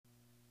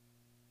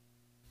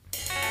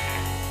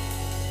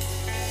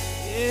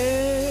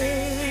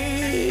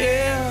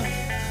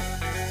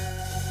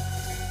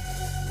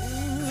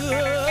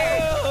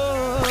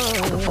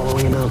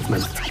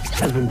investment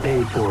has been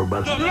paid for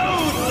by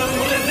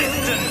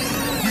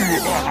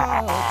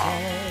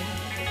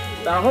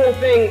the whole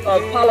thing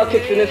of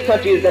politics in this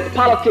country is that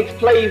politics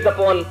plays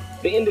upon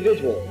the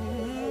individual.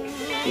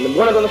 And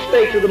one of the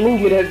mistakes of the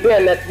movement has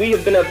been that we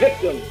have been a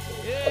victim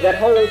of that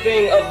whole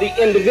thing of the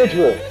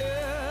individual.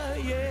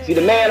 See,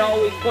 the man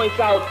always points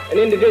out an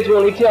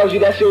individual and he tells you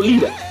that's your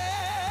leader.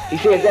 He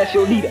says that's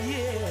your leader.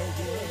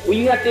 Well,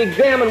 you have to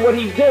examine what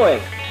he's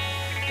doing.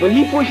 When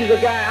he pushes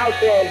a guy out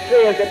there and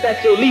says that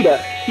that's your leader,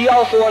 he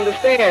also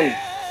understands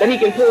that he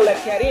can pull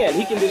that cat in.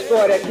 He can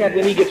destroy that cat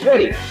when he gets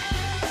ready.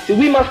 See,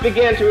 we must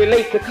begin to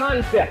relate to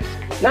concepts,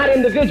 not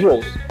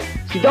individuals.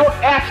 See, don't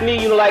ask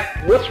me, like,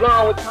 what's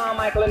wrong with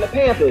Carmichael and the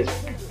Panthers?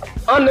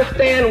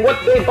 Understand what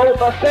they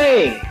both are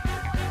saying.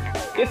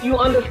 If you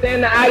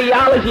understand the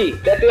ideology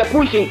that they're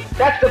pushing,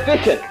 that's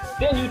sufficient.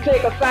 Then you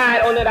take a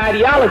side on that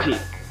ideology.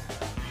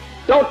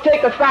 Don't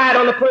take a side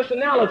on the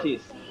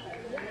personalities.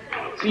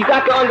 So you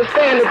got to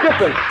understand the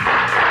difference.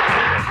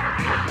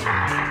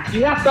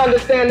 You have to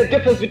understand the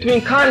difference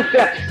between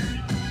concepts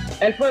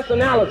and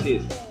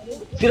personalities.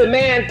 See, the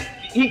man,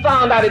 he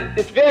found out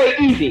it's very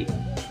easy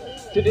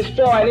to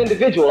destroy an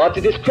individual or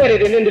to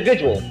discredit an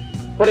individual,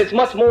 but it's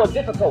much more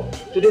difficult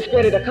to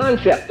discredit a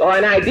concept or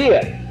an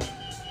idea.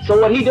 So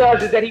what he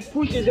does is that he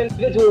pushes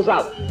individuals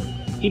out.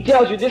 He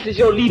tells you this is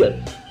your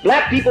leader.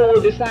 Black people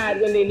will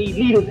decide when they need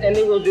leaders, and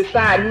they will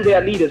decide who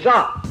their leaders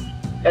are.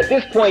 At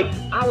this point,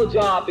 our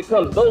job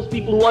becomes, those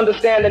people who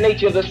understand the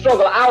nature of the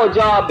struggle, our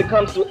job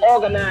becomes to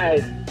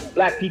organize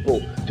black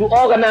people, to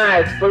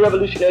organize for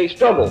revolutionary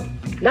struggle,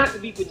 not to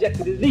be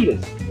projected as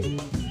leaders.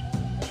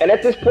 And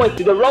at this point,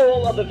 the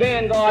role of the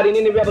vanguard in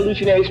any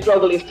revolutionary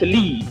struggle is to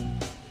lead.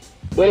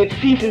 When it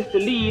ceases to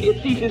lead,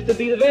 it ceases to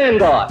be the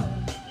vanguard.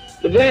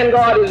 The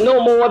vanguard is no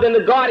more than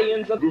the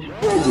guardians of this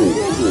struggle.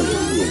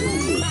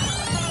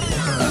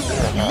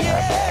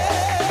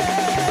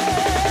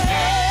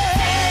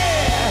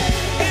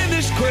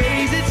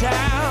 Crazy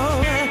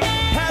town,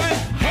 having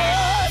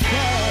hard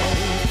time.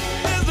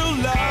 There's no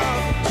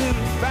love to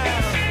be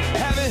found.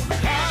 Having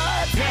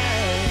hard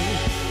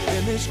time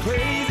in this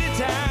crazy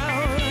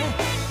town.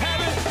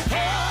 Having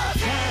hard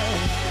time.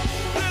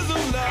 There's no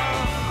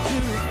love to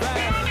be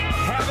found.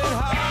 Having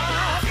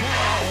hard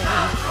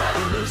time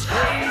in this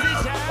crazy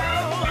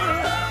town.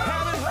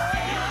 Having hard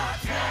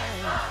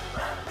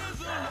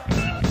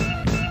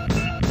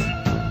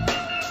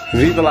time.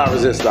 Viva la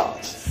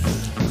Resistance.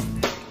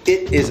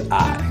 It is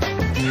I,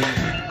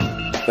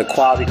 the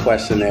Quality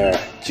Questionnaire,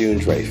 June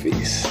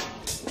Dreyfus.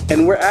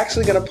 And we're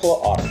actually going to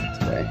pull an audit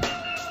today.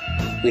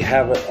 We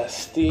have an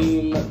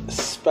esteemed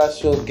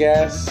special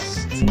guest,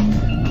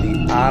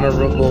 the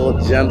honorable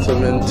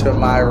gentleman to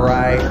my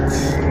right,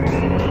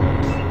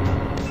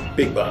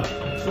 Big Bob.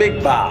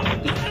 Big Bob.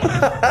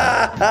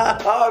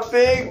 Oh,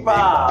 Big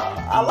Bob.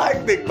 I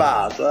like Big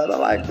Bob, son. I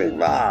like Big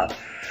Bob.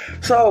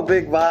 So,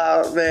 Big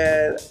Bob,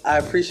 man, I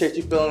appreciate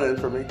you filling in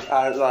for me.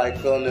 I like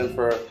filling in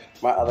for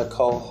my other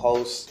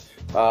co-hosts.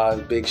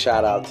 Big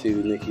shout out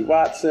to Nikki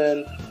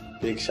Watson.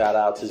 Big shout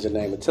out to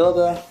Janae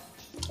Matilda.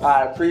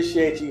 I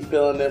appreciate you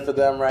filling in for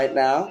them right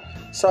now.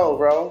 So,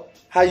 bro,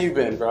 how you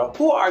been, bro?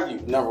 Who are you?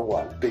 Number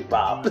one, Big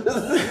Bob.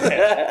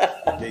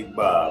 Big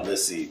Bob.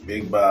 Let's see.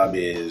 Big Bob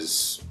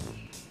is...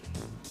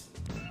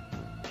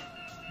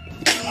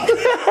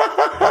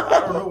 I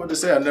don't know what to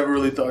say. I never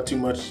really thought too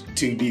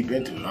deep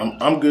into it.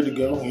 I'm good to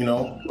go,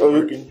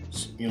 working,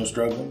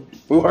 struggling.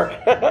 We work.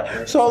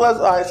 So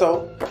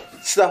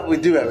stuff we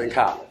do have in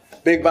common.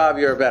 Big Bob,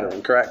 you're a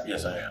veteran, correct?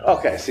 Yes, I am.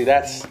 Okay, see,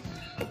 that's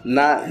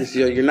not,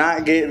 you're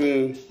not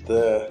getting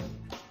the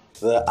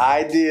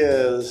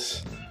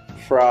ideas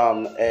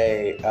from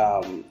a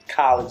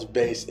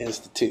college-based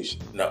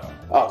institution. No.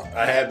 Oh.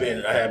 I have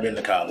been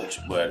to college,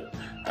 but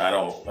I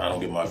don't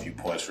get my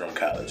viewpoints from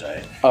college.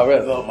 I really?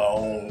 develop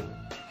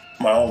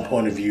my own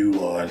point of view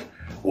on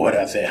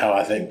how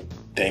I think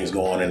things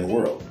go on in the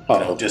world.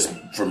 Oh. Just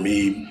for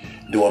me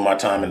doing my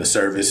time in the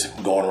service,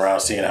 going around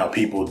seeing how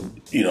people,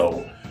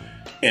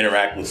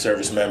 interact with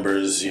service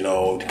members,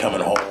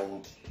 coming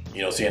home,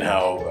 seeing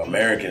how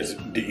Americans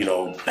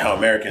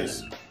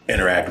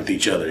interact with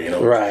each other,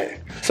 Right.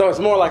 So it's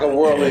more like a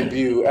worldly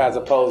view as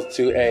opposed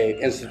to a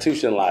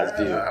institutionalized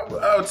view.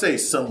 I would say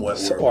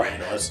somewhat worldly.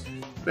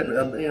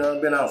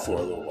 I've been out for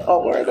a little while. Oh,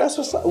 where? That's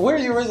what's up. Where are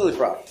you originally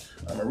from?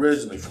 I'm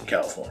originally from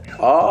California.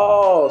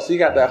 Oh, so you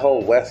got that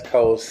whole West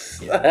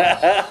Coast.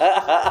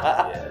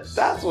 Yes.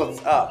 That's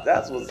what's up.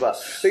 That's what's up.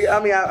 I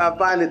mean, I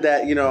find it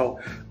that,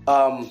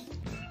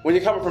 when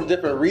you're coming from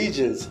different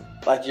regions,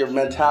 like your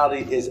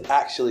mentality is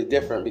actually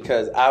different,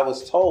 because I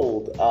was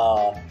told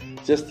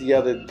just the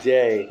other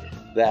day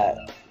that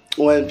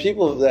when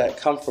people that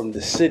come from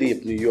the city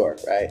of New York,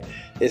 right,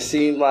 it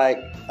seemed like,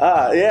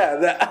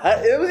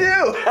 it was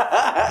you.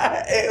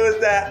 It was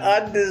that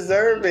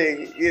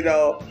undeserving,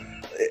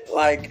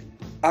 like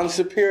I'm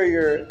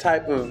superior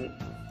type of,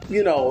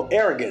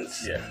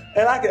 arrogance. Yeah.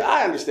 And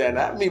I understand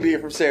that. Me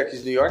being from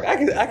Syracuse, New York,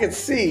 I can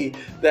see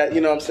that,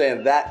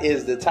 that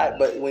is the type.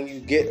 But when you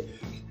get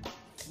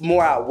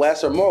more out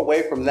west or more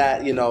away from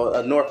that,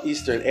 a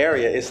northeastern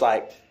area, it's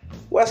like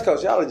West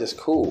Coast, y'all are just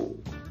cool.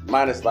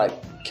 Minus like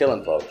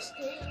killing folks.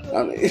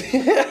 I mean,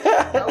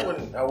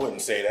 I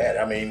wouldn't say that.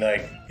 I mean,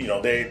 like, you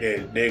know,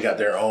 they got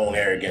their own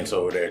arrogance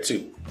over there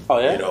too. Oh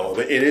yeah. You know,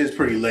 but it is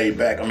pretty laid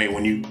back. I mean,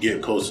 when you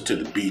get closer to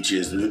the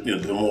beaches,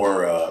 the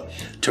more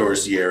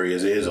touristy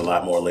areas, it is a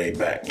lot more laid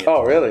back. You know?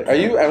 Oh really? Are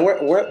you? And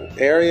what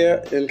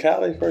area in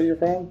Cali where you're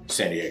from?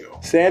 San Diego.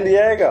 San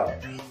Diego.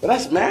 Well,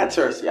 that's mad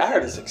touristy. I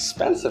heard it's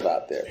expensive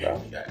out there, bro.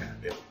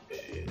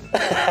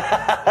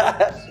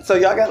 So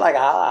y'all got like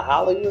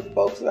Hollywood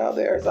folks out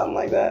there or something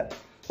like that?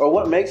 Or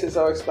what makes it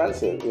so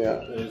expensive? Yeah,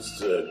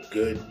 it's a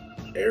good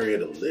area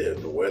to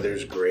live. The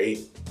weather's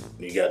great.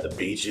 You got the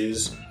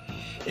beaches.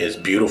 It's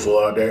beautiful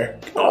out there.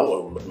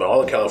 All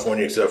of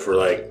California except for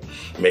like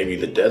maybe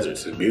the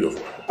deserts is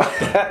beautiful. I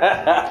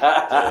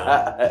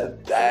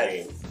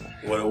mean,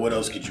 what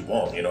else could you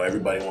want? You know,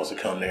 everybody wants to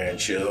come there and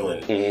chill,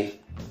 and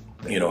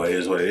you know, it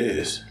is what it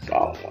is.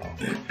 Oh,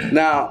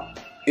 now,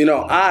 you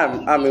know,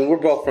 I mean, we're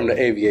both from the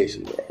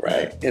aviation world,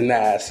 right? And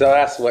so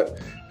that's what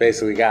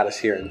basically got us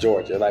here in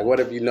Georgia. Like, what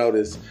have you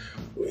noticed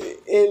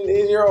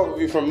in your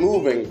overview from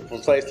moving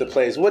from place to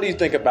place? What do you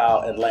think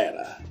about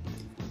Atlanta?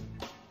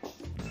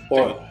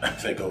 I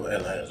think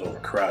Atlanta's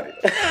overcrowded.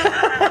 I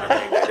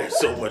think that there's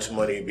so much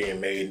money being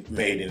made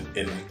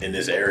in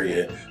this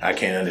area. I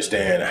can't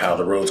understand how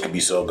the roads could be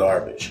so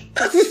garbage.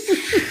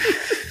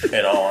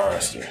 In all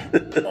honesty.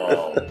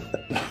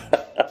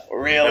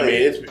 Really? I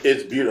mean,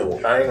 it's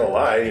beautiful. I ain't gonna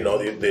lie. You know,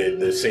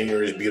 the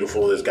scenery is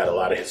beautiful. It's got a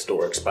lot of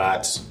historic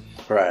spots.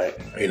 Right.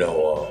 You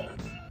know,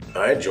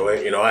 I enjoy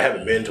it. You know, I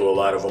haven't been to a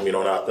lot of them. You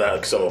know, not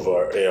like some of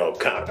our, you know,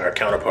 our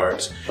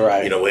counterparts.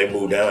 Right. You know, when they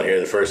moved down here,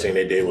 the first thing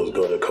they did was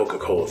go to the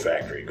Coca-Cola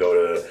factory, go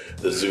to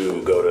the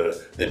zoo, go to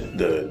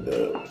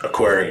the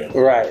aquarium.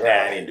 Right. Nah,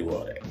 I didn't do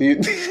all that.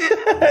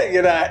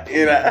 You're not.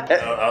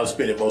 I was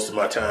spending most of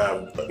my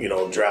time, you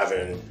know,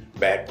 driving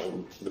back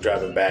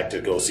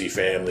to go see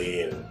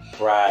family and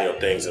you know,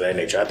 things of that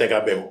nature. I think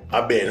I've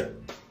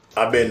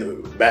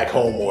been back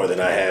home more than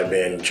I have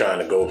been trying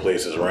to go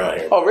places around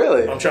here. Oh,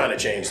 really? I'm trying to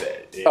change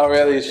that. Yeah, oh,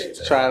 really?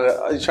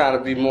 You're trying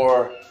to be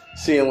more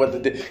seeing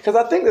what because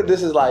I think that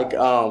this is like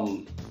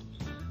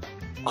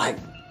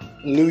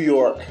New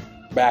York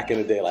back in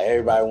the day. Like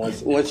everybody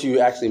once you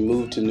actually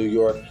move to New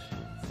York,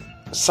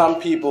 some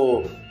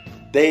people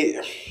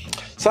didn't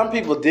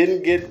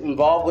get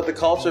involved with the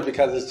culture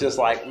because it's just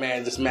like,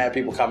 man, just mad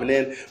people coming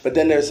in. But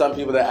then there's some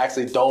people that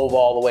actually dove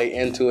all the way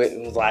into it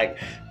and was like,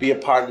 be a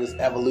part of this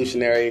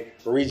evolutionary,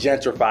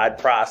 regentrified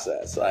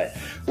process. Like,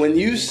 when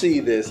you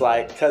see this,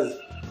 like, because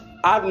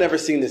I've never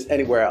seen this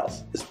anywhere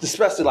else,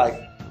 especially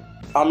like,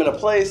 I'm in a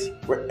place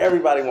where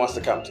everybody wants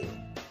to come to.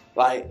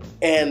 Like,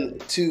 and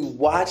to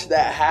watch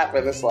that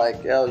happen, it's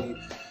like, yo,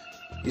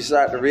 you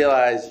start to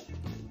realize,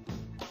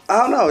 I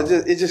don't know,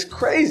 it's just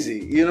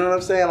crazy. You know what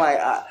I'm saying?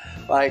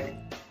 Like,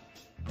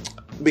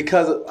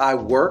 because I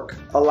work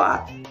a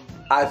lot,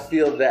 I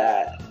feel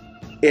that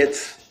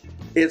it's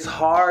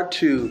hard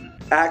to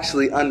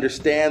actually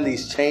understand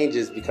these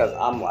changes because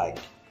I'm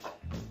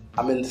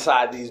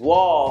inside these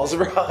walls,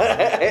 bro. You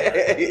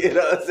know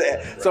what I'm saying?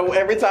 Right. So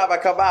every time I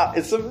come out,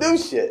 it's some new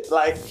shit.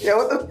 Like, yo,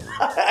 what the?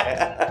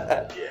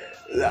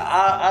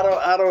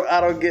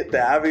 I don't get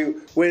that. I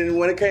mean,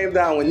 when it came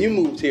down, when you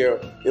moved here,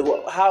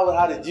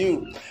 how did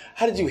you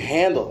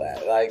handle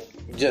that? Like,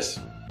 just.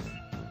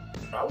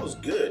 I was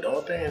good. The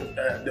only thing,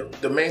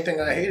 the main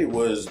thing I hated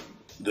was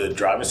the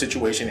driving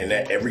situation and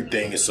that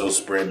everything is so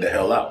spread the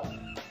hell out.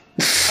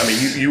 I mean,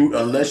 you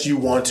unless you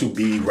want to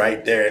be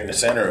right there in the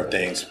center of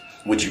things,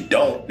 which you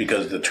don't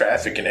because the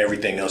traffic and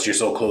everything else, you're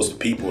so close to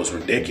people, it's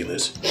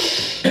ridiculous.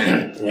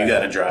 You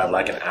got to drive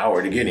like an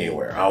hour to get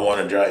anywhere. If I want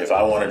to drive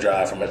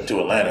to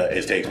Atlanta,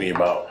 it takes me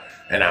about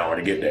an hour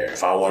to get there.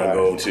 If I want to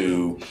go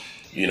to,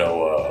 you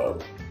know,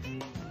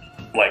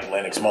 like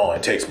Lenox Mall,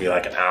 it takes me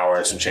like an hour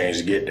and some change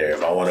to get there.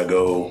 If I want to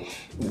go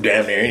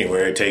damn near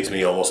anywhere, it takes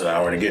me almost an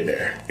hour to get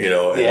there. You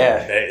know,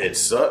 it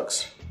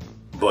sucks.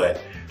 But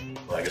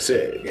like I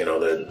said, you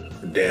know,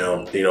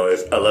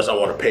 unless I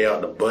want to pay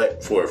out the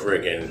butt for a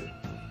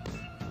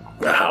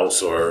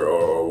house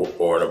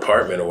or an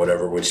apartment or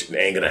whatever, which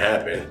ain't gonna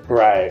happen.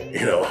 Right.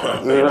 You know,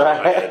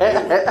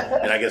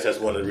 and I guess that's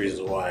one of the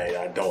reasons why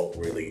I've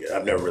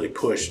never really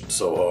pushed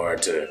so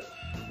hard to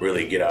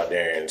really get out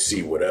there and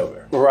see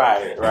whatever.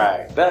 Right.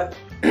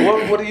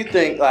 What do you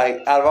think,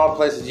 like, out of all the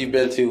places you've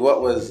been to,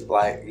 what was,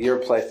 like, your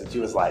place that you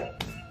was like,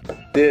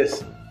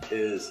 this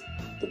is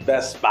the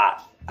best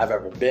spot I've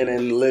ever been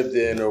in, lived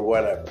in, or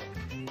whatever?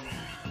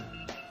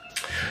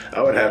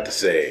 I would have to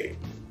say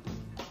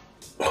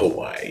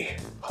Hawaii.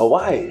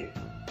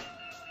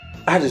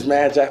 I just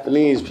mad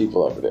Japanese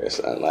people over there,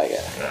 son. Like,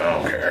 I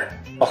don't care.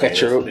 Okay,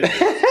 true.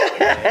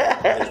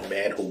 There's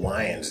mad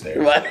Hawaiians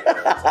there. But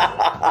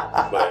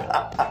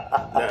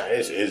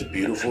it's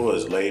beautiful.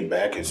 It's laid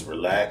back. It's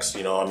relaxed.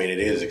 You know, I mean, it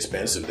is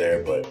expensive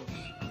there, but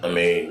I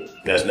mean,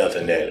 that's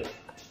nothing that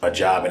a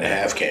job and a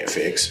half can't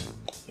fix.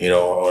 You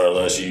know, or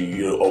unless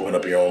you open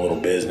up your own little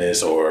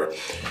business or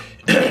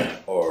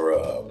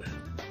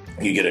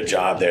you get a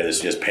job there that's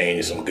just paying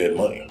you some good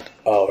money.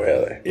 Oh,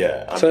 really?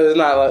 Yeah. So it's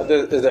not like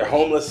is there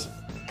homeless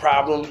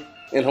problem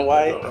in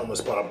Hawaii?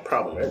 Homeless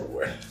problem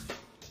everywhere.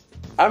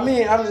 I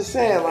mean, I'm just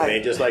saying, like, I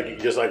mean, just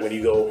like when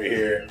you go over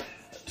here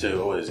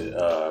to what is it?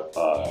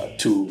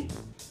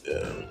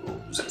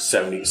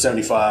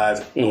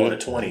 75 going to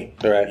 20.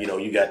 Right. You know,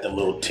 you got them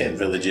little tent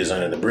villages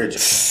under the bridge.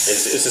 It's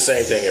the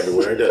same thing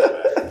everywhere. It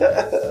doesn't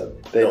matter.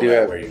 They Don't do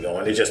matter have. where you're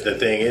going. It's just the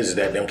thing is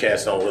that them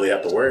cats don't really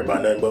have to worry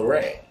about nothing but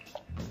rain.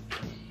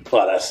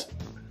 Well,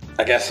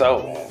 I guess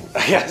so.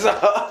 I guess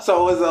so.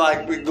 So was it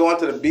like going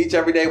to the beach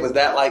every day? Was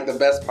that like the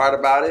best part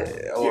about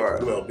it? Or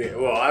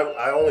I've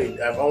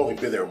only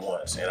been there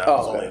once, and I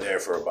was only there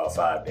for about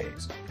 5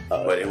 days.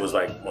 But it was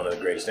like one of the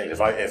greatest things.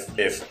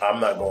 If I'm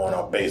not going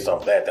off based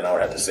off that, then I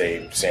would have to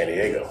say San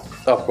Diego.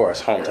 of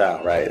course,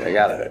 hometown, right? I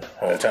got it.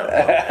 Hometown.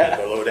 And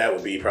below that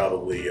would be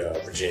probably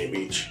Virginia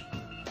Beach.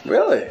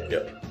 Really?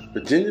 Yep.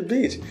 Virginia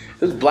Beach.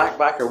 It was Black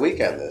Biker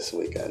Weekend this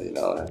weekend. You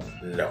know that?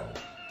 No.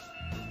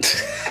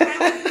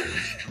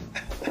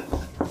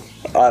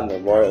 On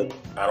Memorial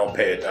I don't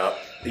pay it.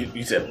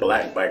 You said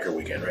Black Biker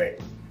Weekend, right?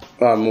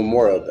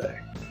 Memorial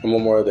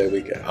Day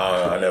weekend.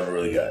 I never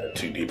really got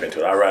too deep into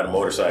it. I ride a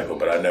motorcycle,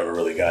 but I never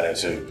really got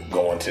into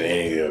going to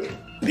any of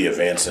the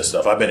events and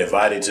stuff. I've been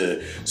invited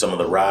to some of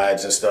the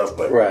rides and stuff,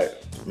 but Right.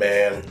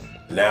 man,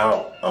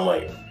 now I'm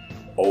like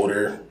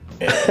older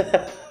and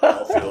I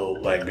don't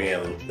feel like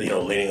being,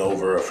 leaning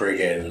over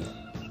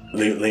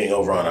leaning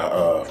over on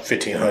a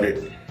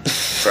 1500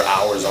 for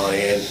hours on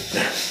end.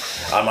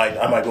 I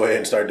might go ahead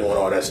and start doing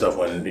all that stuff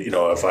when,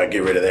 if I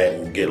get rid of that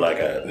and get like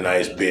a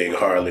nice big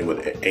Harley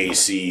with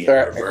AC Or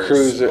and a reverse.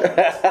 cruiser.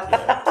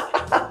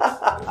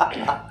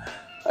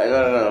 I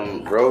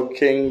got Road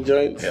King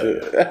joints. Hell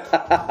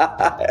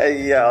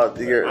Yeah, I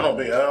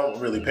don't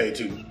really pay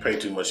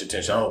too much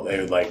attention. I don't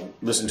maybe like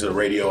listen to the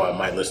radio. I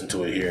might listen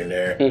to it here and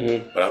there,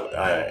 but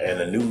and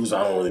the news,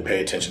 I don't really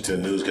pay attention to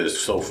the news because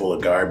it's so full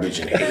of garbage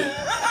and hate.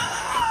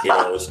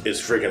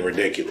 It's freaking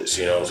ridiculous.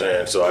 You know what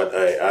I'm saying? So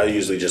I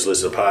usually just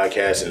listen to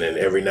podcasts, and then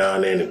every now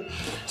and then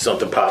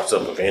something pops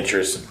up of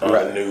interest on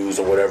the news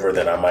or whatever.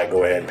 Then I might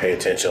go ahead and pay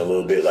attention a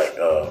little bit. Like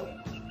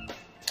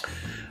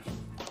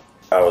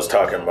I was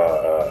talking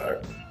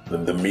about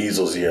the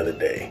measles the other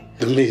day.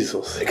 The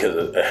measles.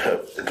 Because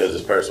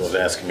this person was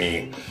asking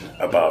me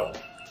about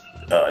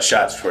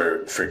shots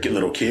for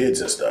little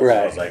kids and stuff. Right.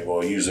 I was like,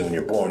 well, usually when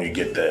you're born, you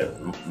get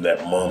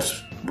that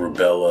mumps,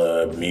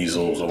 rubella,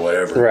 measles, or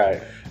whatever.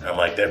 Right. And I'm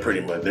like, they're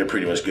pretty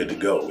much good to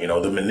go.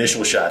 The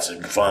initial shots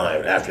are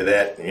fine. After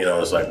that,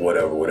 it's like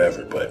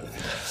whatever. But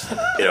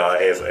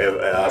if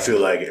I feel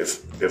like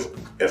if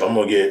I'm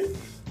gonna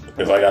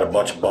if I got a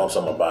bunch of bumps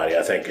on my body,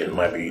 I think it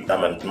might be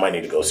I might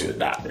need to go see the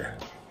doctor.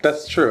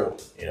 That's true.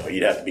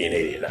 You'd have to be an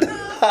idiot.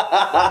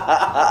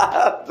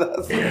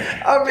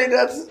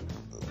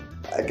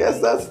 I guess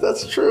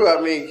that's true.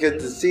 I mean,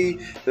 to see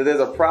that there's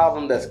a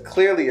problem that's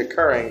clearly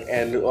occurring,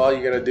 and all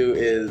you're gonna do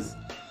is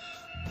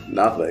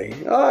nothing.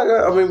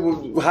 I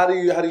mean, how do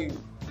you?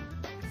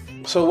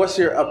 So, what's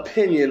your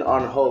opinion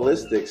on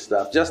holistic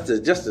stuff? Just a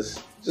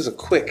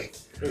quick.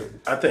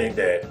 I think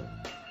that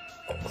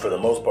for the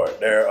most part,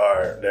 there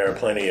are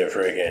plenty of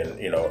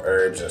friggin'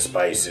 herbs and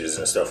spices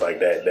and stuff like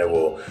that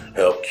will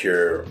help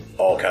cure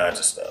all kinds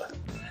of stuff,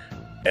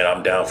 and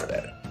I'm down for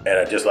that. And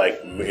I just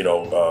like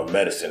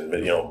medicine,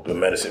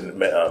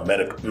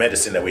 the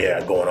medicine that we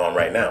have going on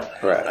right now.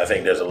 Right. I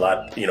think there's a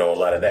lot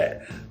of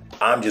that.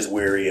 I'm just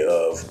weary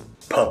of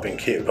pumping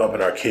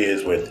our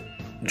kids with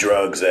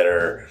drugs that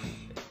are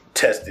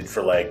tested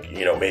for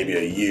maybe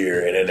a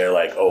year, and then they're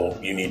like, oh,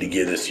 you need to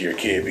give this to your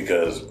kid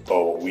because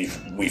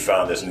we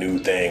found this new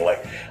thing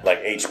like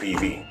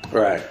HPV.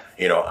 Right.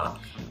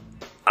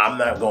 I'm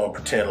not going to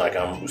pretend like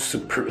I'm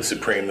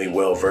supremely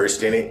well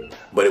versed in it,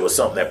 but it was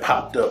something that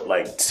popped up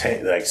like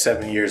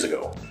 7 years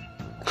ago,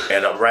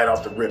 and right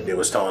off the rip, they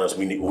was telling us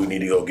we need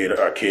to go get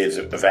our kids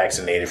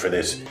vaccinated for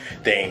this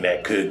thing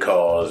that could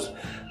cause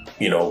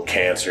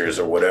cancers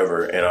or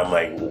whatever. And I'm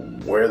like,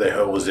 where the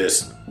hell was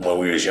this when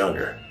we was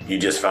younger? You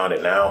just found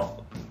it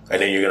now,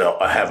 and then you're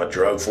gonna have a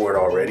drug for it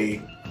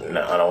already?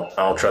 No, I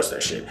don't trust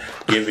that shit.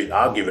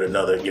 I'll give it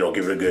another,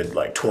 give it a good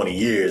 20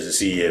 years to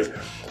see if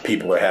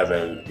people are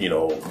having,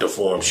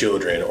 deformed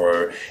children,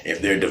 or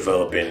if they're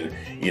developing,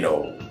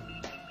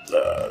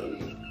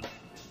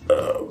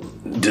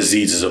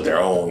 diseases of their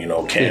own,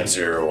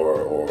 cancer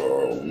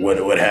or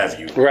what have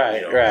you.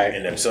 Right, right.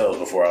 In themselves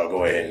before I'll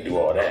go ahead and do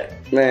all that.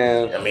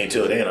 Man. I mean,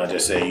 till then, I'll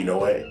just say, you know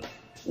what?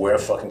 Wear a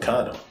fucking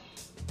condom.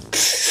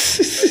 I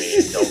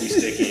mean,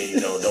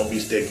 don't be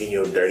sticking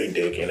your dirty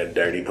dick in a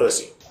dirty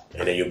pussy,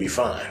 and then you'll be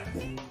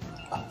fine.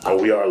 Oh,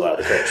 we are allowed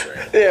to curse,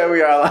 right? Yeah,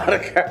 we are allowed to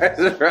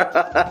curse, right?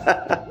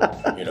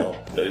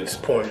 It's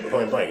point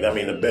blank. I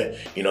mean, they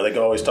can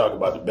always talk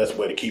about the best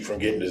way to keep from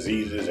getting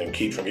diseases and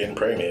keep from getting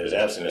pregnant is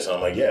abstinence.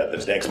 I'm like, yeah, the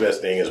next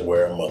best thing is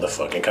wear a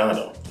motherfucking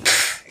condom.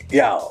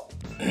 Yo.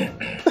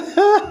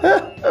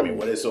 I mean,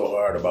 what is so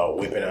hard about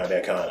whipping out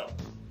that condom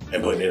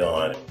and putting it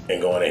on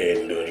and going ahead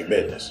and doing your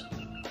business?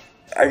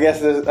 I guess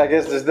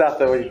there's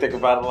nothing when you think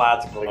about it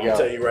logically. I'm gonna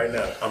tell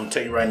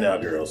you right now,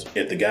 girls.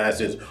 If the guy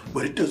says,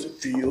 "But it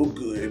doesn't feel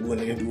good when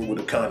they do it with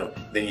a condom,"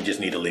 then you just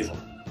need to leave him.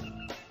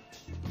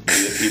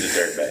 He's a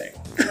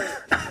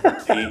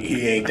dirtbag.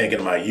 he ain't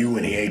thinking about you,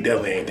 and he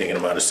definitely ain't thinking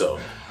about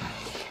himself.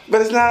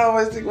 But it's not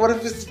always. What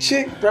if it's a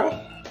chick, bro?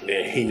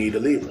 Then he need to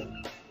leave her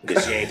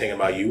because she ain't thinking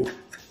about you.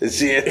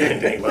 She ain't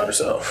thinking about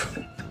herself.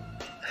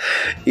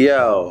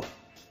 Yo,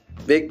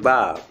 Big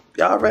Bob,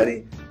 y'all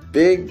ready?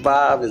 Big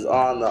Bob is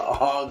on the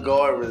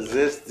ongoing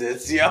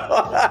resistance, yo.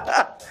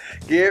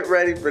 Get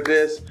ready for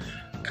this.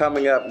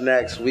 Coming up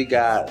next, we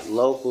got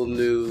local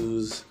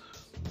news,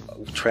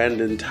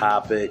 trending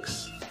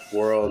topics,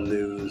 world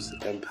news,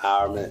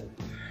 empowerment.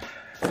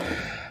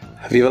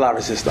 Viva la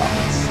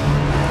resistance.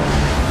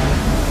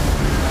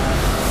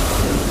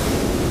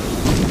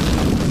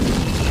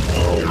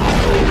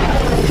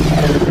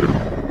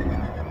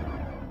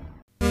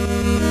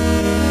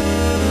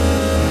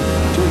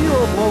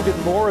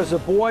 Logan Moore is a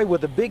boy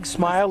with a big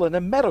smile and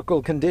a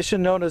medical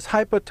condition known as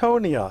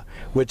hypotonia,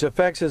 which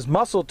affects his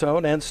muscle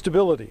tone and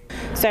stability.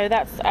 So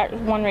that's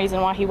one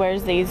reason why he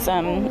wears these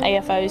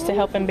AFOs, to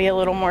help him be a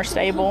little more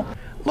stable.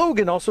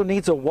 Logan also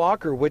needs a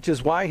walker, which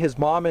is why his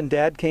mom and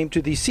dad came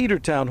to the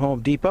Cedartown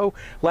Home Depot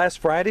last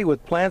Friday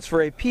with plans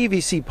for a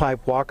PVC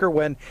pipe walker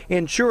when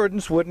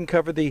insurance wouldn't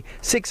cover the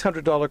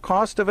 $600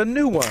 cost of a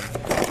new one.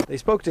 They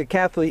spoke to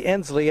Kathleen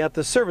Ensley at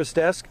the service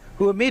desk,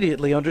 who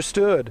immediately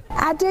understood.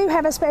 I do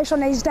have a special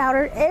needs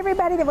daughter.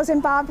 Everybody that was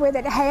involved with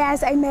it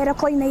has a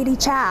medically needy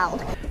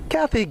child.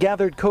 Kathy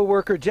gathered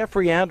co-worker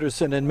Jeffrey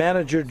Anderson and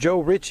manager Joe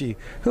Ritchie,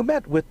 who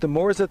met with the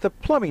Moores at the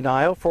plumbing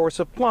aisle for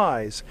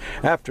supplies,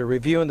 after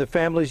reviewing the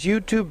family's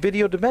YouTube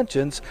video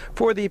dimensions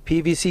for the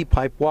PVC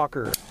pipe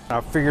walker. I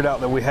figured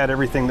out that we had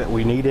everything that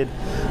we needed.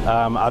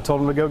 I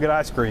told them to go get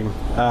ice cream,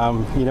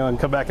 and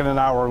come back in an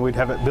hour and we'd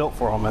have it built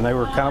for them, and they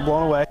were kind of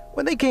blown away.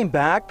 When they came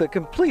back, the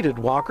completed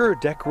walker,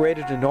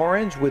 decorated in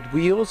orange with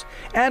wheels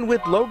and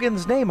with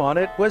Logan's name on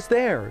it, was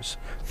theirs,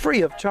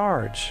 free of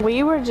charge.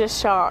 We were just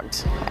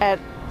shocked at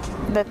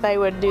that they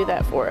would do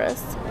that for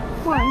us.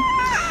 Why?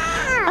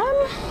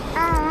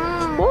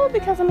 Well,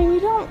 because I mean, you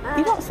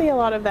don't see a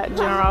lot of that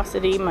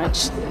generosity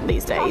much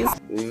these days.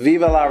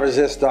 Viva la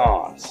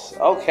resistance.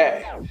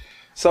 Okay,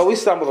 so we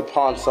stumbled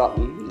upon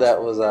something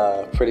that was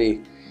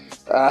pretty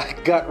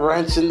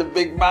gut-wrenching to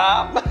Big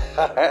Bob.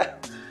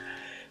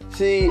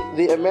 See,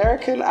 the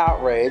American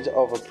outrage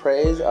over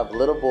praise of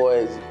little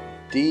boy's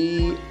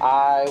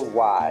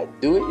DIY,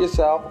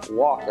 do-it-yourself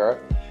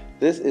walker.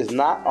 This is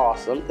not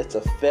awesome. It's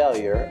a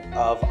failure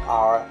of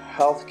our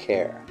health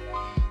care.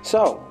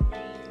 So,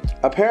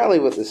 apparently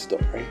with this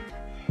story,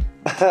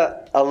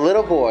 a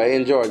little boy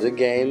in Georgia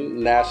gained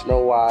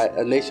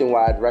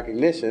nationwide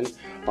recognition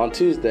on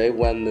Tuesday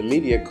when the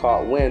media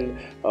caught wind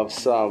of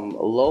some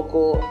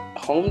local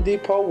Home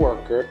Depot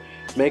worker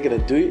making a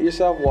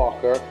do-it-yourself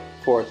walker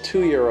for a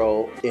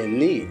 2-year-old in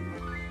need.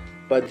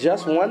 But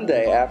just one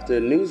day after a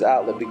news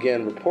outlet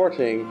began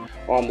reporting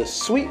on the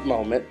sweet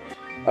moment,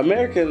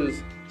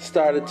 Americans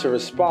started to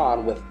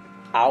respond with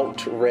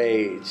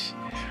outrage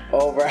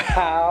over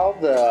how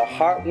the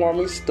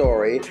heartwarming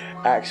story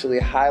actually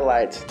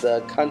highlights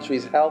the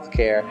country's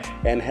healthcare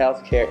and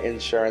healthcare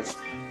insurance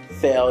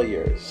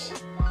failures.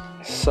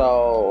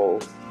 So,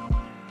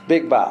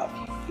 Big Bob,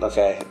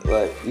 okay,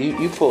 look,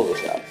 you pull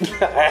this out.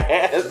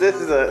 This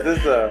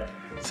is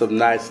some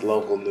nice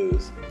local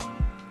news.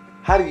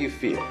 How do you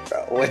feel,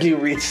 bro, when you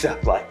read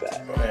stuff like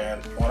that? Man,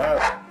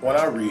 when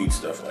I read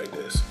stuff like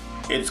this,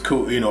 it's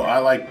cool. I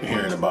like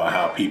hearing about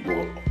how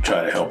people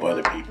try to help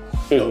other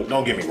people.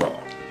 Don't get me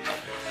wrong.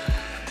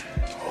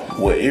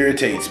 What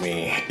irritates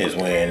me is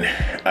when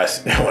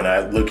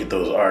I look at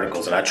those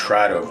articles, and I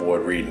try to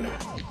avoid reading them.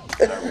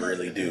 I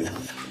really do.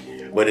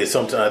 But it's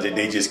sometimes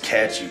they just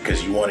catch you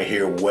because you want to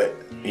hear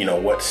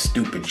what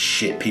stupid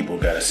shit people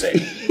gotta say.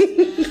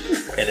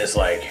 And it's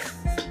like,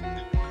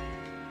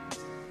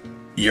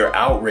 you're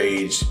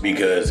outraged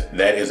because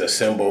that is a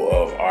symbol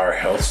of our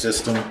health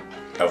system,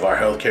 of our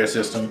healthcare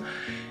system.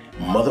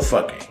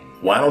 Motherfucking,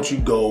 why don't you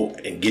go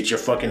and get your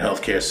fucking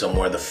healthcare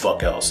somewhere the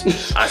fuck else?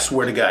 I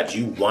swear to God,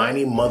 you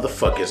whiny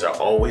motherfuckers are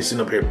always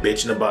sitting up here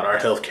bitching about our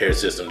healthcare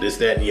system, this,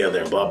 that, and the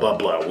other, and blah, blah,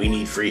 blah. We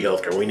need free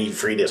healthcare. We need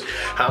free this.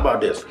 How about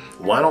this?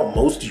 Why don't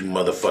most of you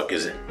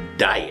motherfuckers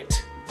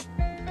diet?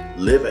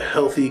 Live a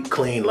healthy,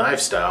 clean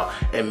lifestyle,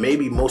 and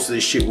maybe most of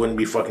this shit wouldn't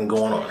be fucking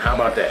going on. How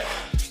about that?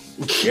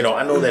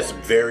 I know that's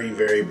very,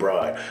 very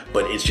broad,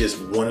 but it's just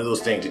one of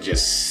those things that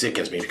just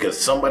sickens me because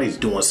somebody's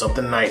doing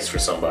something nice for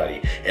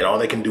somebody, and all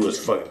they can do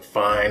is fucking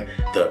find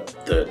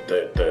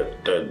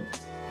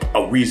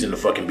a reason to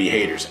fucking be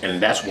haters, and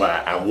that's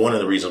why one of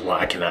the reasons why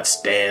I cannot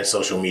stand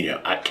social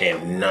media. I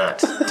cannot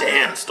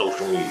stand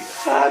social media.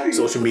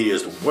 Social media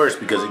is the worst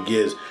because it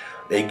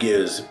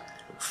gives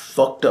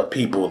fucked up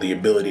people the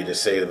ability to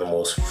say the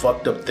most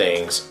fucked up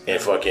things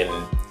and fucking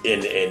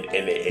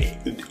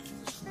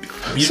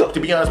to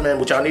be honest, man,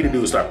 what y'all need to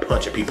do is start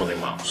punching people in their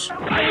mouths.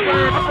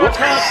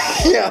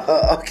 Yeah,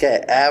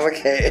 okay,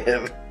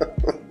 advocating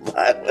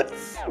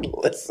violence.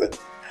 Listen,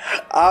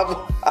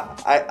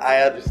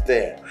 I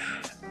understand.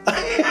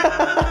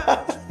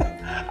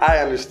 I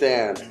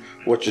understand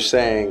what you're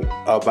saying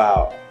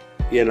about,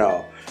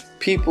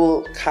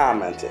 people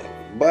commenting.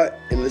 But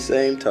in the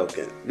same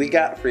token, we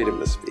got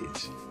freedom of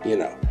speech,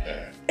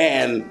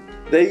 and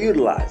they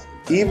utilize it.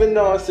 Even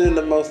though it's in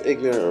the most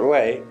ignorant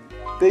way,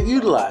 they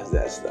utilize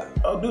that stuff.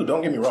 Oh, dude,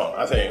 don't get me wrong.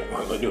 I think,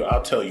 dude,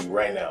 I'll tell you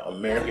right now,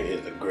 America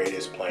is the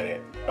greatest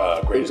country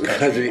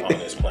on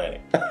this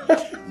planet.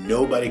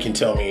 Nobody can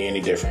tell me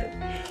any different.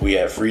 We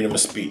have freedom of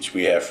speech.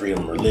 We have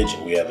freedom of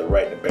religion. We have the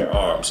right to bear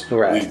arms.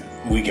 Right.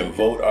 We can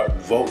vote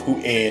who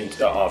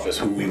into office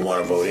who we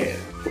want to vote in.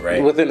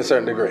 Right. Within a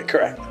certain degree,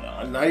 correct.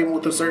 Not even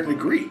with a certain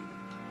degree.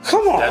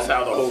 Come on. That's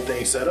how the whole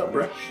thing's set up,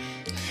 bro.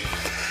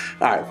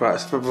 All right,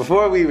 first, but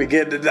before we even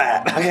get to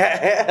that,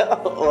 okay,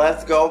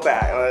 let's go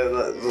back.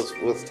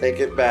 Let's take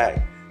it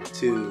back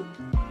to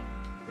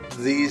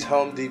these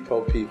Home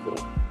Depot people,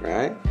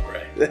 right?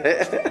 Right.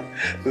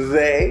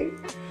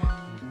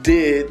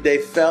 They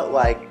felt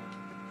like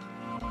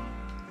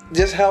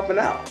just helping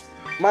out.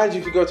 Mind you,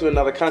 if you go to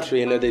another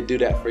country and they do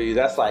that for you,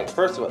 that's like,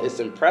 first of all, it's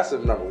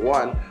impressive, number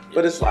one,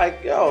 but it's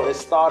like,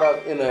 it's thought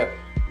of in a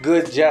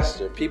good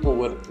gesture. People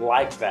would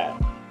like that.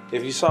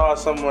 If you saw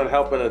someone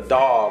helping a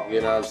dog, you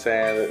know what I'm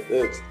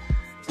saying,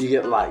 you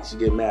get likes, you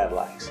get mad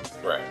likes.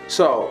 Right.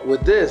 So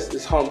with this,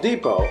 it's Home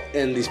Depot,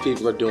 and these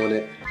people are doing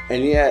it,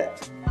 and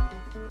yet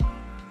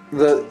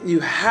you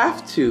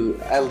have to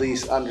at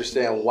least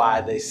understand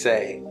why they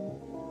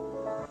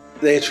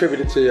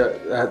attribute it to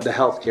the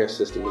healthcare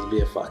system as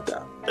being fucked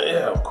up.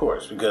 Yeah, of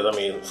course, because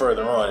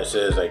further on it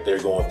says like they're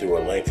going through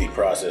a lengthy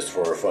process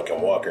for a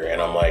fucking walker,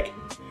 and I'm like,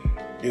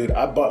 dude,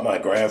 I bought my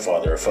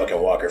grandfather a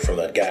fucking walker from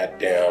the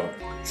goddamn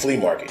flea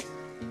market.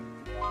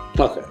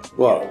 Okay,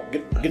 well,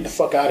 get the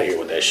fuck out of here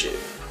with that shit.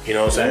 You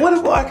know what I'm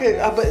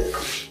saying?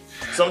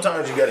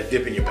 Sometimes you gotta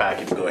dip in your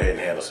pocket to go ahead and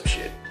handle some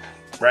shit,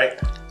 right?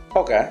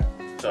 Okay.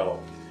 So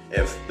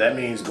if that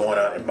means going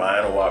out and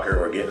buying a walker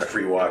or getting a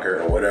free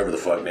walker or whatever the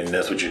fuck, then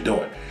that's what you're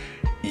doing.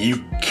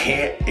 You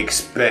can't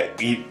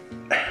expect.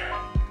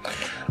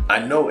 I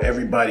know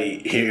everybody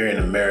here in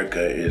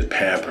America is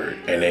pampered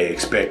and they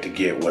expect to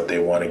get what they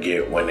want to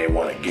get when they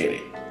want to get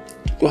it.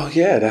 Well,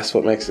 yeah, that's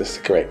what makes this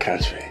a great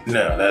country.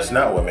 No, that's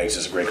not what makes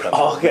us a great country.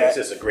 Okay. What makes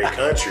us a great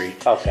country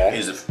okay.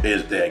 is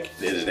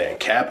that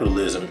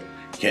capitalism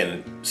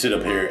can sit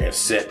up here and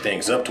set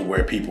things up to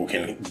where people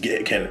can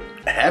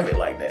have it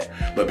like that.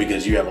 But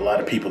because you have a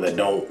lot of people that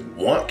don't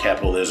want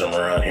capitalism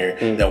around here,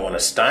 that want to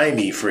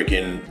stymie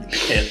freaking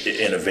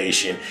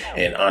innovation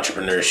and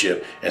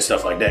entrepreneurship and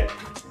stuff like that,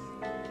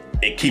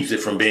 it keeps it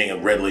from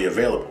being readily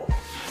available.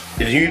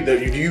 Do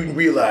you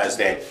realize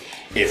that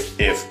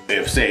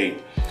if say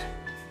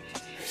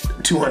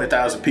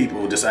 200,000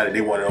 people decided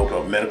they wanted to open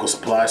up medical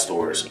supply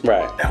stores,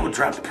 right, that would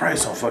drop the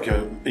price on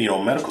fucking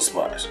medical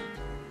supplies.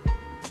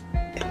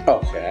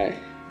 Okay.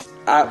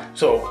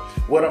 So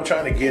what I'm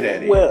trying to get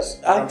at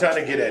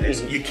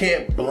is you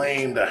can't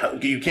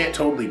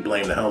totally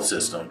blame the health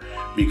system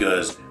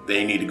because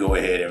they need to go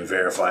ahead and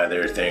verify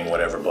their thing,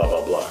 whatever, blah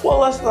blah blah. Well,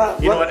 let's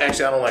not. You know what?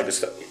 Actually, I don't like this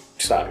stuff.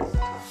 Stop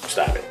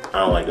it. I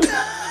don't like this.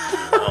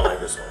 I don't like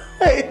this one.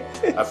 Hey.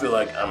 I feel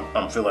like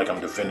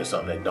I'm defending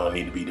something that don't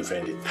need to be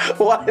defended.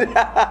 What?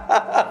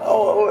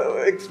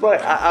 Explain.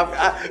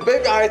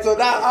 Baby, all right, so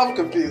now I'm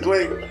confused.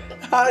 Wait,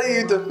 how are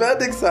you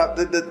defending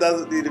something that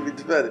doesn't need to be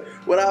defended?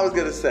 What I was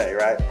gonna say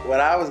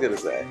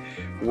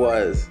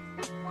was,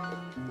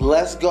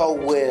 let's go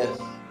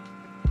with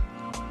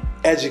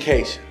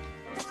education.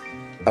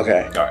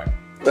 Okay. All right.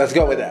 Let's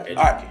go with that. Education.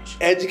 All right,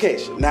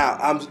 education.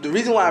 Now, the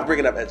reason why I'm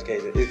bringing up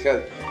education is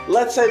because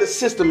let's say the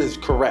system is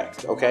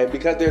correct, okay?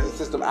 Because there's a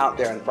system out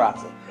there in the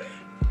process.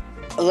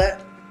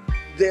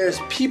 There's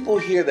people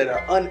here that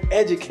are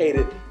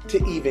uneducated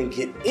to even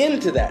get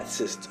into that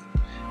system.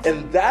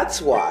 And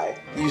that's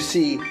why you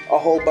see a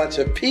whole bunch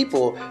of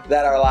people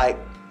that are like,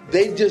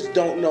 they just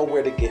don't know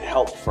where to get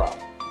help from.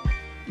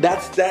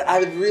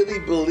 I really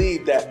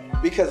believe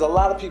that, because a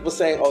lot of people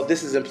saying, oh,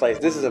 this is in place,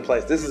 this is in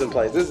place, this is in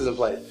place, this is in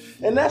place.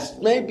 And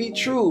that may be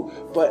true,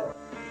 but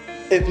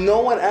if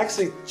no one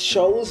actually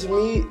shows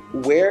me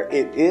where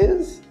it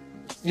is,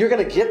 you're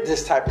going to get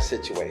this type of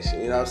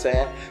situation, you know what I'm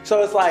saying?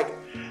 So it's like,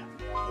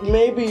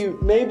 maybe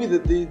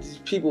these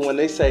people, when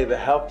they say the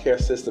healthcare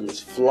system is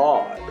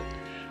flawed,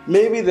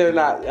 maybe they're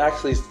not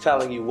actually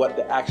telling you what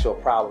the actual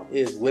problem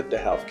is with the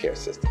healthcare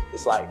system.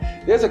 It's like,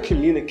 there's a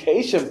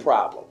communication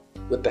problem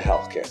with the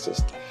healthcare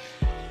system.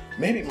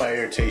 Maybe my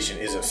irritation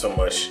isn't so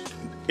much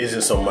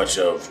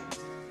of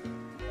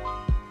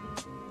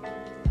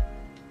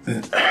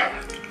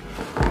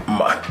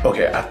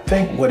I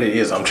think what it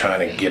is I'm trying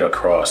to get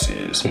across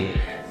is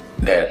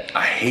that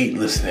I hate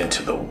listening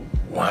to the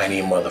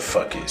whiny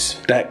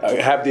motherfuckers that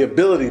have the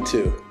ability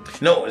to.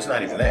 No, it's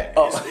not even that.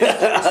 Oh.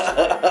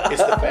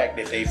 It's the fact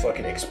that they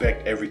fucking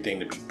expect everything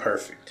to be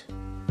perfect.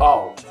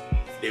 Oh.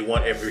 They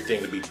want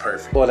everything to be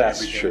perfect. Well,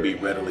 that's everything true. to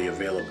be readily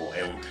available,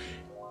 and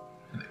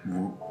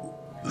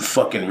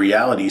fucking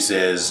reality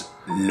says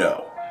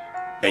no.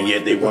 And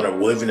yet they want to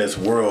live in this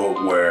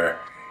world where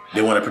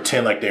They want to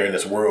pretend like they're in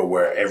this world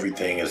where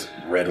everything is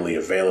readily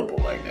available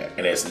like that,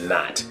 and it's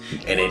not.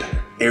 And it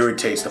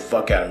irritates the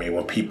fuck out of me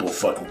when people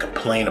fucking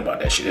complain about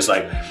that shit. It's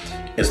like,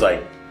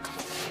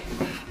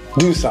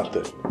 do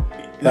something.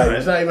 No,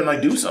 it's not even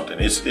like do something.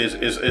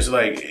 It's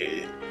like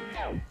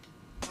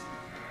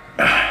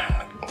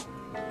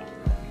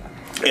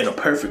in a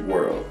perfect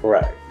world,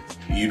 right?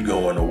 You'd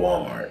go into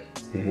Walmart,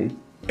 and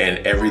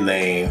every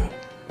lane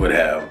would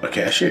have a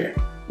cashier.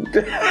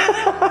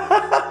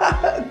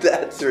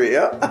 That's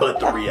real. But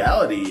the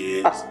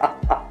reality is,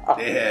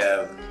 they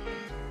have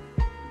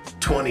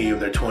 20 of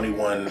their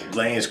 21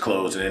 lanes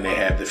closed, and then they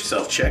have the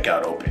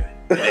self-checkout open.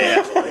 And they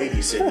have a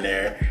lady sitting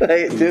there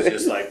who's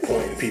just like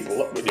pointing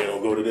people up,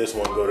 go to this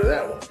one, go to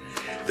that one.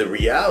 The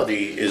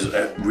reality is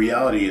a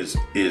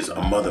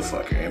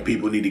motherfucker, and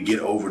people need to get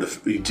over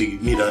need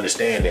to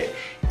understand that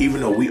even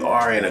though we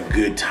are in a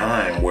good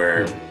time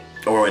or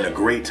in a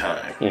great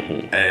time,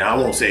 and I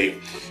won't say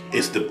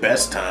it's the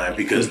best time,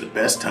 because the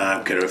best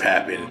time could have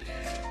happened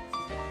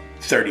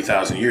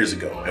 30,000 years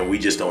ago, and we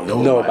just don't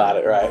know about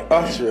it, right?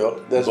 That's real.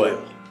 That's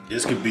real.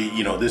 This could be,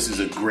 this is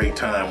a great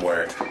time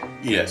where,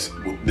 yes,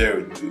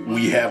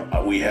 we have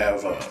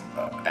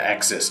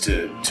access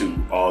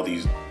to all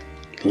these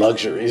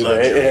luxuries,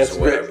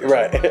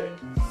 right?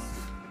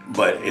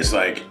 But it's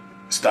like,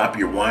 stop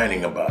your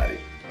whining about it.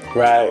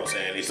 Right. You know what I'm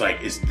saying? It's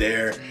like, it's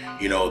there,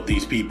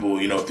 these people,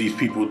 if these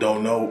people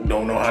don't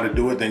know how to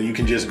do it, then you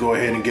can just go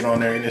ahead and get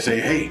on there and say,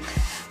 hey,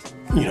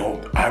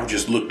 I've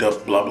just looked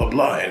up blah, blah,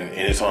 blah, and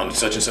it's on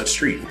such and such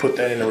street. And put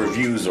that in the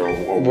reviews or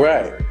whatever.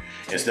 Right.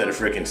 Instead of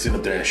freaking sitting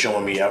up there and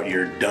showing me out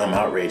your dumb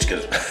outrage,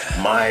 because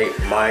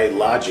my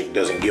logic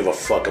doesn't give a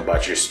fuck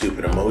about your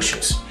stupid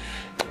emotions.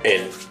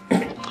 And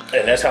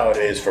that's how it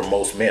is for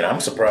most men. I'm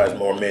surprised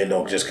more men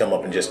don't just come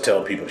up and just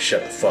tell people to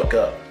shut the fuck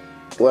up.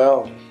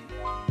 Well,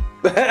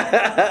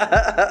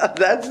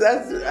 that's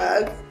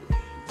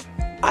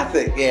I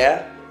think,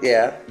 yeah.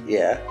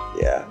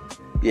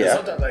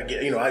 Sometimes I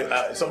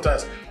get,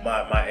 sometimes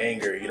my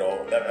anger,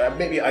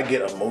 maybe I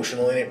get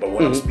emotional in it, but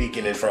when I'm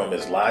speaking it from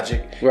is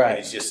logic, right?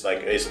 It's just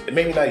like, it's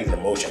maybe not even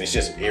emotion, it's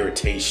just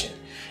irritation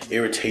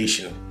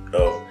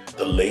of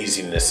the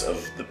laziness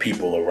of the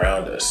people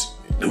around us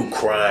who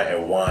cry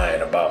and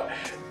whine about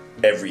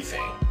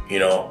everything.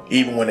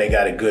 Even when they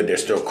got it good, they're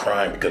still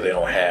crying because they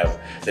don't have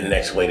the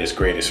next latest,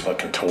 greatest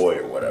fucking toy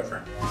or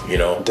whatever.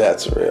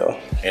 That's real.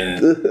 And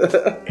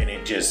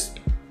it just.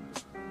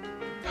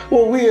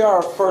 Well, we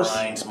are first.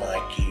 Grinds my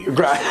gears.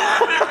 Right.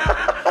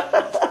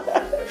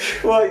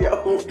 Well,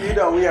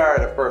 we are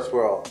in a first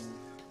world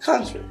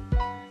country,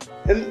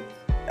 and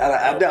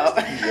I know.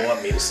 You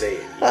want me to say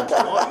it. You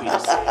want me to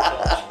say it,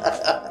 don't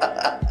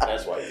you?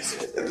 That's why you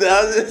said it.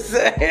 I was just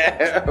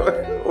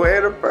saying, we're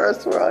in a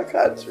first world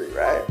country,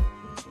 right?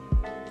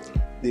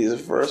 These are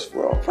first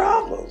world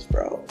problems,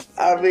 bro.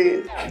 I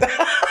mean,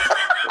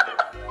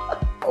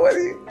 what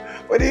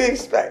do you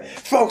expect?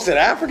 Folks in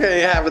Africa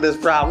ain't having this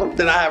problem.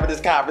 They're not having this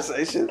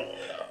conversation.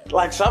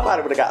 Like,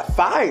 somebody would have got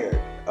fired,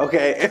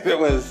 okay, if it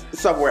was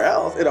somewhere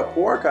else in a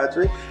poor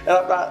country.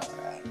 And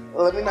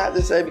let me not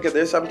just say, because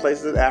there's some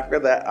places in Africa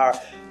that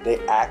they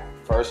act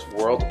first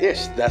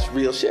world-ish. That's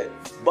real shit.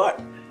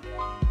 But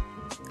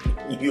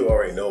you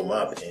already know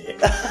my opinion.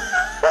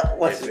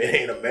 If it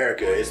ain't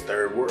America, it's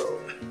third world.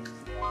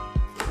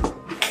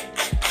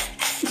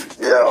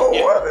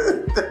 What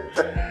is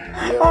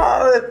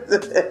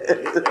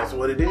That's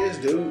what it is,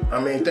 dude. I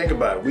mean, think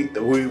about it. We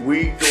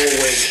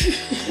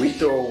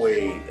throw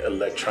away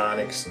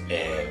electronics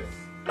and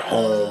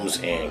homes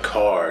and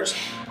cars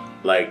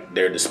like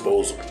they're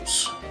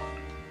disposables.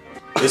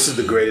 This is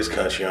the greatest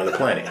country on the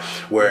planet,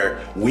 where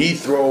we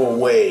throw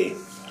away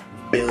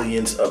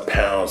billions of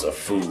pounds of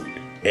food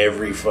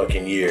every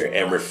fucking year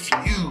and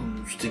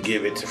refuse to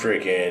give it to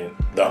freaking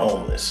the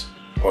homeless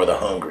or the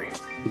hungry.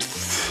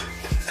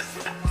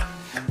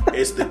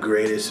 It's the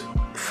greatest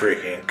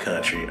freaking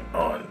country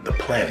on the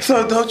planet.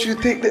 So don't you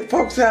think that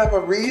folks have a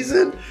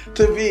reason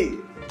to be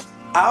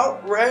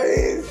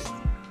outraged?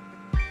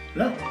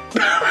 No.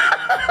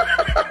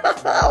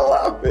 I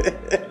love it.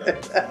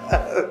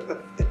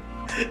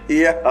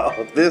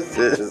 Yo, this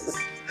is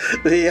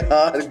the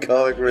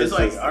ongoing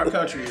resistance. It's like our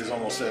country is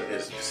almost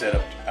set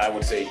up, I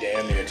would say,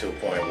 damn near to a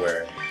point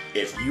where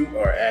if you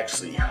are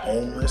actually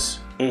homeless,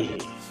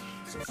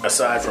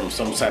 aside from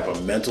some type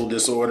of mental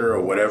disorder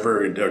or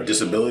whatever, or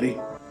disability,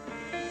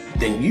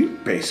 then you're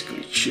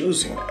basically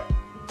choosing that.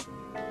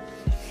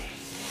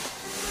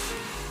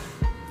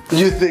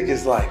 You think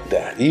it's like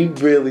that? You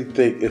really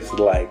think it's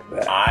like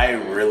that? I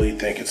really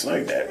think it's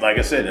like that. Like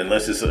I said,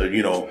 unless it's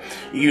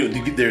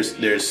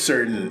there's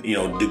certain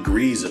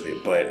degrees of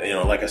it, but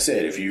like I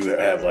said, if you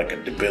have like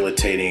a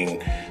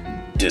debilitating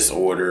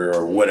disorder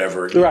or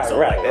whatever,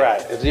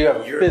 right. If you have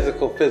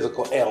a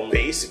physical ailment,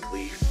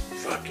 basically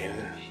fucking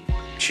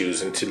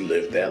choosing to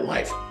live that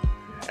life.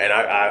 And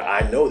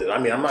I know that. I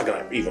mean, I'm not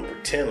gonna even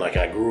pretend like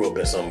I grew up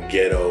in some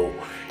ghetto,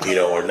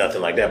 or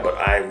nothing like that. But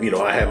I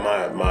have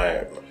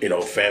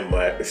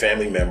my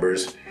family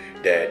members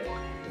that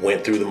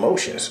went through the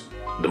motions.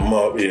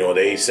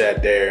 They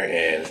sat there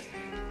and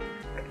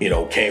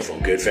came from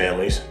good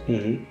families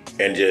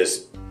and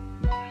just,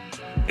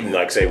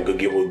 like I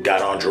say,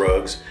 got on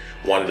drugs,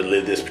 wanted to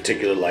live this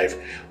particular life,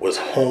 was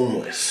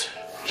homeless.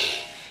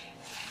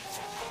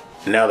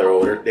 Now they're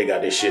older, they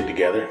got their shit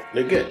together,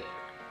 they're good.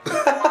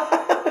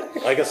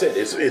 Like I said,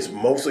 it's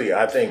mostly,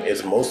 I think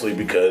it's mostly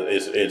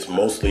because it's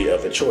mostly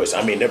of a choice.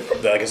 I mean,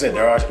 like I said,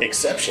 there are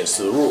exceptions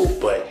to the rule,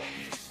 but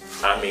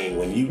I mean,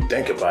 when you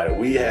think about it,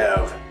 we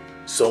have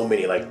so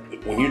many, like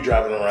when you're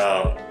driving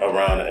around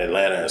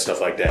Atlanta and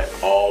stuff like that,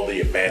 all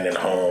the abandoned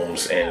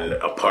homes and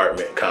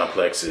apartment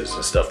complexes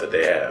and stuff that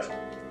they have.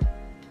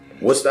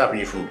 What's stopping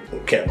you from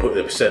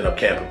setting up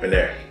camp up in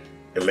there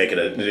and making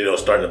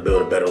starting to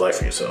build a better life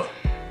for yourself?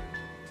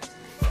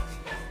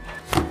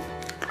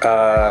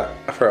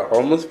 For a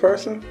homeless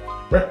person?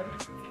 Right.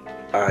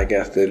 I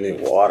guess they need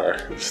water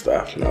and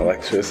stuff and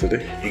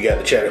electricity. You got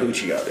the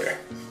Chattahoochee out there.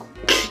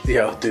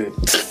 Yo, dude.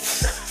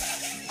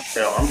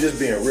 I'm just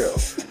being real.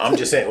 I'm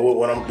just saying you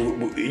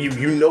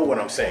know what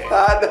I'm saying.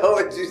 I know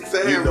what you're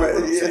saying, you know but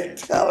what I'm you're saying.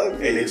 telling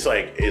me. And it's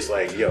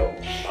like, yo,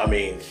 I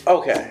mean,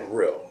 okay, for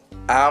real.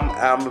 I'm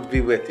gonna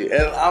be with you,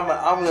 and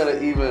I'm gonna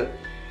even.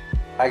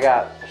 I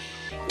got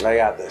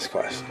this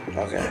question.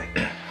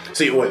 Okay.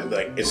 See, and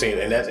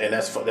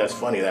that's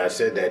funny that I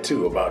said that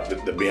too about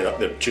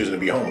the choosing to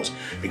be homeless,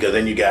 because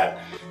then you got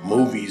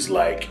movies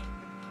like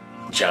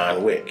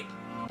John Wick,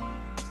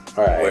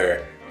 all right,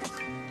 where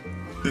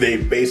they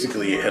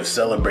basically have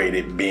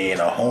celebrated being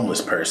a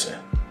homeless person,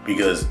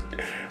 because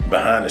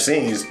behind the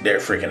scenes they're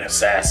freaking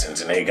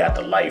assassins and they got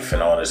the life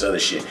and all this other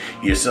shit.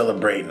 You're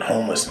celebrating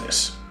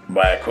homelessness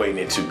by equating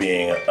it to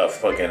being a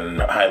fucking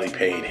highly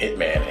paid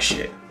hitman and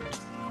shit.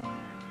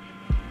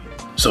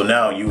 So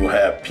now you will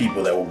have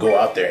people that will go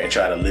out there and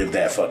try to live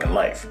that fucking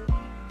life.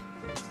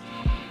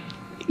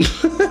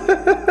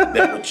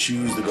 That would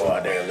choose to go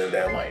out there and live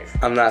that life.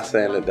 I'm not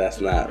saying that that's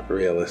not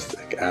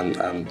realistic.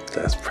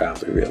 That's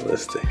probably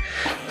realistic.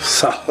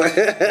 So,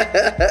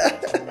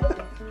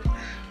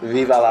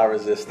 viva la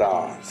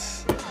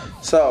resistance.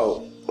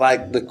 So,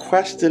 like, the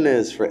question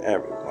is for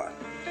everyone.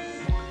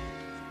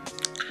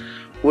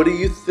 What do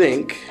you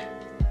think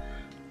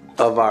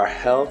of our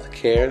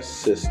healthcare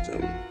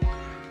system?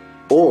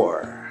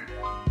 Or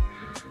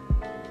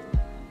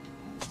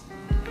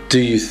do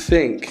you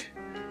think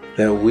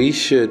that we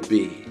should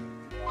be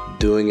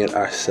doing it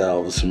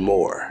ourselves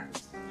more?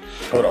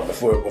 Hold on,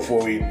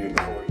 before we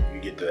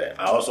get to that,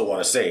 I also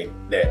want to say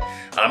that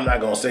I'm not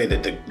going to say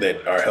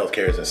that our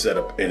healthcare isn't set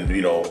up in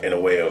a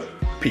way of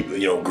people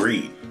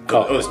greed.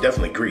 It's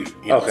definitely greed.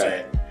 You know what I'm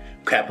saying?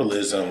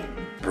 Capitalism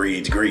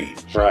breeds greed.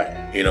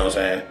 Right. You know what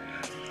I'm saying?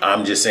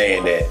 I'm just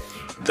saying that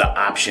the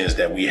options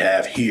that we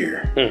have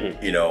here,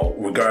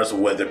 regardless of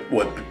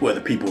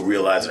whether people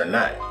realize it or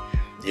not,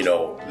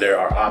 there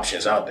are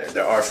options out there.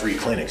 There are free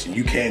clinics, and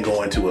you can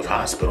go into a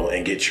hospital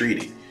and get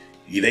treated.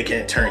 They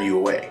can't turn you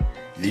away.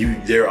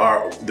 There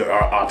are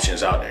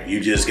options out there. You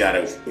just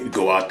gotta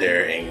go out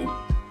there and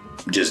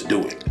just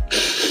do it.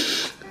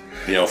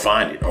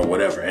 Find it or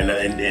whatever.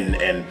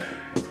 And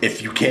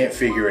if you can't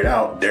figure it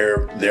out,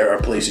 there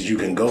are places you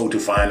can go to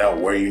find out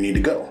where you need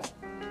to go.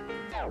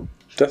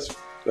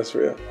 That's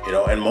real.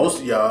 And most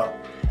of y'all,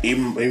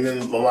 even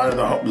a lot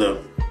of the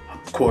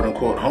quote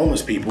unquote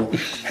homeless people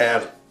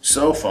have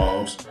cell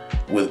phones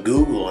with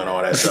Google and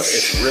all that stuff.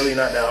 It's really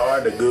not that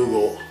hard to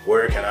Google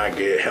where can I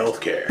get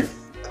health care.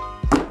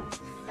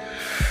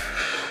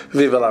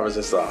 Viva la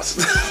resistance.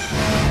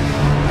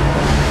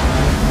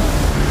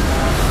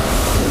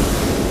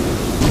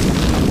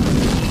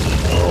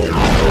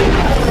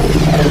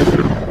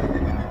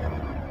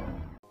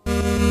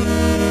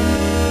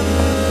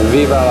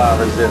 Viva la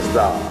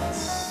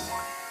resistance.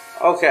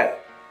 Okay,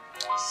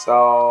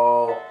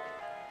 so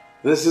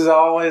this is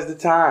always the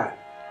time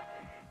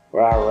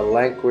where I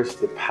relinquish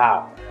the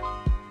power.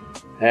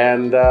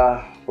 And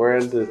we're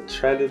into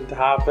trending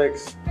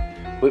topics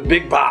with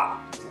Big Bob.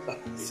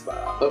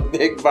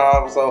 Big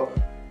Bob. So,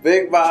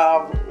 Big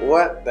Bob,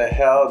 what the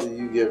hell do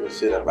you give a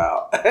shit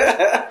about?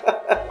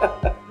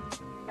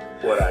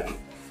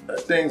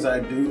 Things I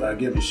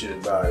give a shit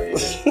about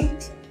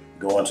is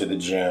going to the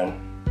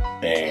gym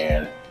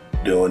and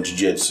doing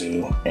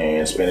jiu-jitsu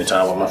and spending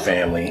time with my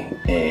family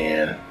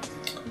and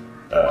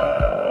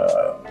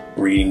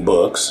reading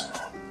books.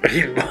 I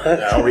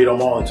don't read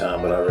them all the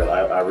time, but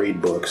I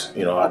read books.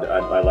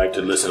 I like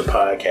to listen to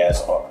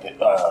podcasts on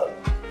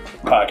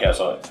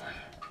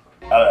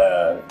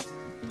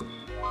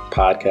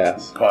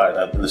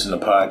I listen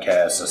to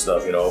podcasts and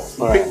stuff.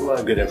 Right. People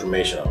have good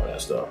information on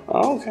that stuff.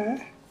 Oh,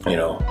 okay.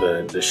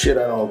 The shit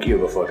I don't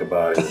give a fuck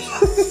about is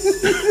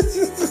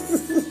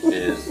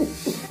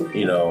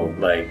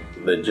like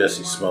the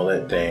Jussie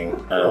Smollett thing.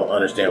 I don't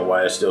understand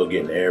why it's still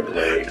getting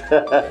airplay.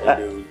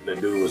 The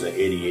dude was an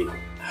idiot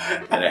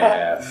and a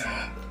half.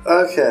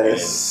 Okay, and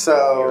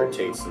so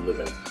irritates the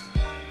living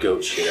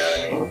goat shit out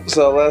of me.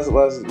 So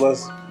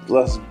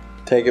let's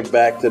take it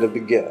back to the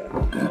beginning.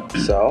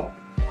 So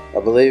I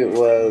believe it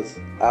was,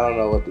 I don't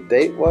know what the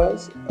date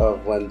was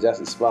of when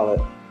Jussie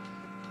Smollett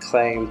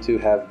claimed to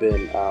have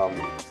been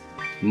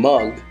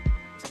mugged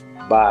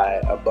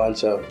by a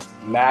bunch of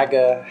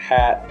MAGA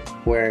hat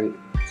wearing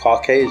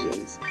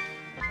Caucasians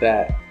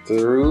that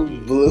threw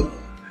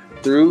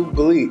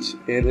bleach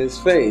in his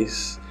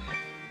face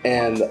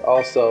and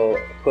also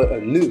put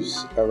a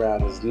noose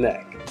around his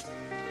neck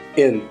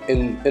in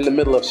the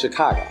middle of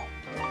Chicago.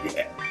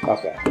 Yeah.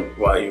 Okay.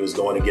 While he was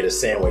going to get a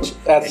sandwich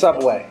At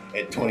Subway.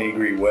 at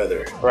 20-degree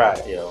weather.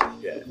 Right. You know,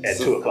 at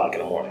 2 o'clock in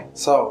the morning.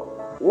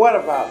 So, what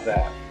about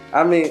that?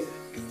 I mean,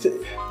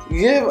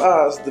 give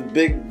us the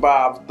Big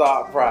Bob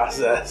thought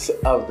process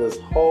of this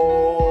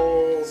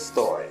whole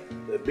story.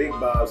 The Big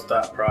Bob's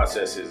thought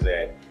process is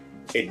that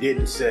it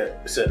didn't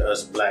set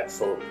us black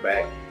folk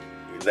back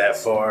that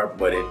far,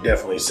 but it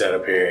definitely set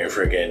up here and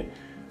freaking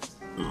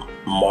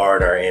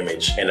marred our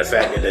image. And the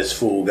fact that this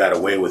fool got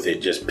away with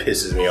it just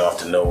pisses me off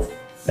to no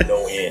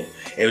end.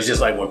 It was just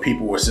like when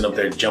people were sitting up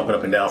there jumping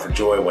up and down for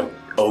joy when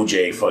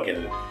OJ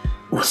fucking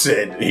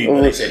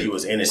when they said he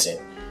was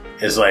innocent.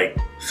 It's like,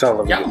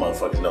 y'all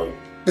motherfuckers know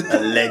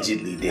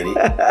allegedly did it,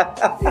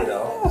 you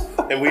know,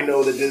 and we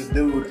know that this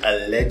dude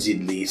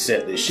allegedly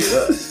set this shit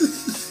up.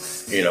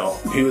 You know,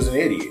 he was an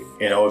idiot.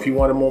 You know, if he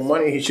wanted more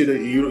money, he should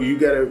have. You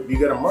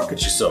gotta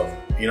market yourself.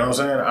 You know what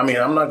I'm saying? I mean,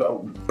 I'm not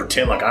gonna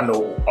pretend like I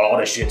know all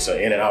the shits are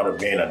in and out of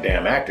being a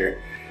damn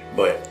actor,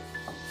 but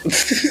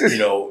you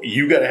know,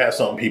 you gotta have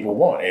something people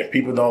want. If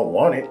people don't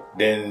want it,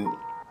 then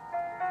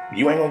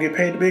you ain't gonna get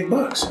paid the big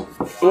bucks. I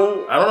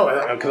don't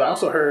know, because I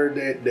also heard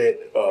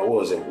that what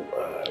was it,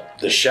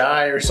 The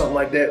Shy or something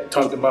like that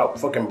talked about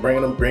fucking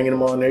bringing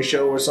them on their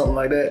show or something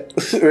like that.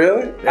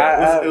 Really?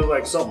 Yeah, it was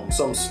like some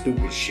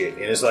stupid shit,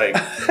 and it's like,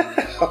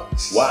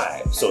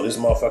 why? So this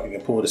motherfucker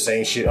can pull the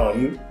same shit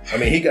on you? I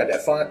mean, he got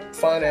that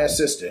fine ass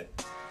sister,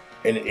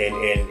 and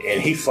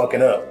he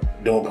fucking up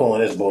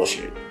pulling this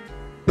bullshit.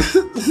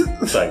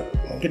 It's like,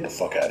 get the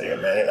fuck out of here,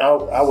 man.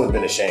 I would have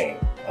been ashamed.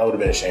 I would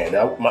have been ashamed.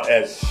 I wouldn't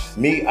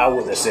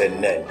have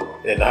said nothing.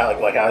 And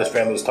like how his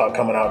family was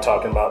coming out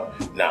talking about,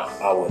 nah,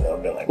 I wouldn't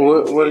have been like,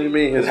 what do you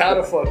mean? Because how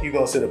the fuck you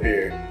gonna sit up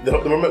here?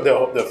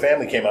 The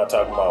family came out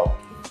talking about,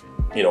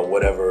 you know,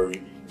 whatever,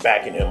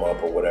 backing him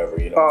up or whatever,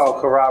 you know. Oh,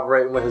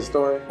 corroborating with his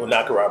story? Well,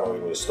 not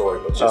corroborating with his story,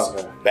 but just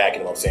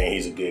backing him up, saying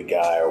he's a good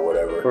guy or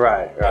whatever.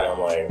 Right. And I'm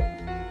like,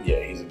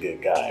 yeah, he's a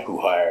good guy who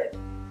hired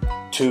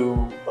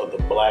 2 of the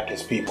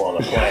blackest people on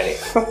the planet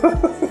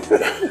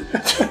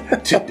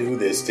to do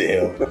this to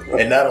him.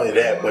 And not only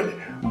that,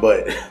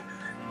 but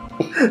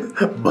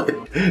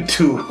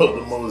 2 of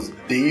the most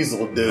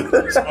diesel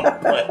dudes on the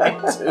planet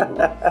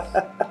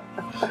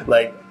too.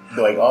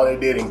 Like all they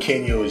did in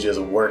Kenya was just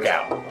work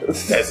out.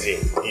 That's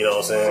it. You know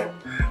what I'm saying?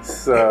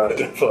 So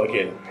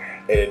fucking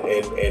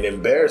and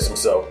embarrass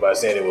himself by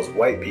saying it was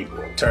white people.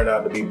 It turned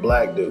out to be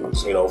black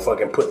dudes. You know,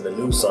 fucking putting the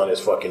noose on his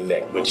fucking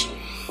neck, which,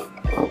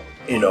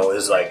 you know,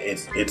 it's like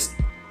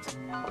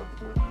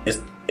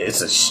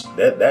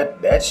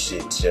that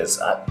shit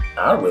just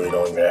I really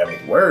don't even have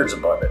any words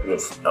about it.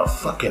 A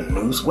fucking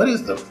noose. What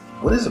is it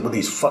with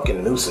these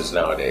fucking nooses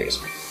nowadays?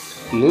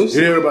 Noose?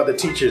 You hear about the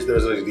teachers?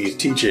 There's like these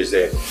teachers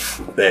that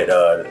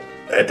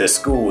at the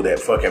school that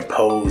fucking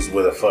posed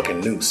with a fucking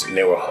noose, and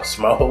they were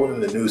holding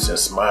the noose and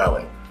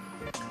smiling.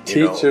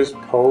 Teachers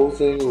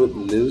posing with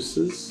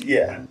nooses?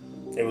 Yeah,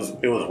 it was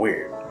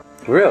weird.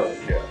 Really?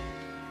 Yeah.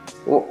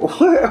 I'm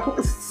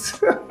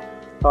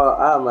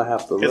gonna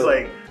have to look. It's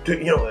like,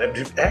 you know,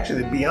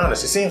 actually, to be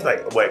honest, it seems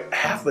like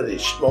half of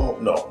this.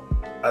 No,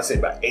 I'd say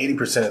about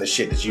 80% of the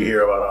shit that you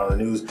hear about on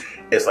the news,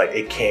 it's like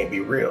it can't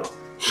be real.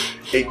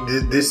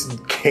 This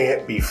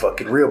can't be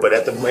fucking real. But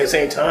at the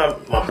same time,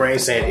 my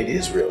brain's saying it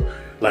is real.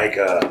 Like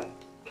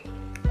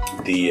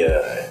you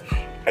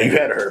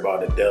had heard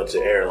about the Delta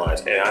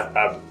Airlines, and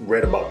I've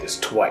read about this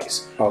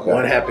twice. Okay.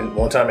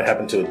 One time it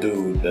happened to a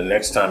dude. The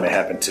next time it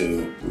happened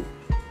to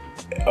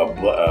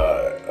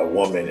a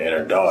woman and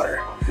her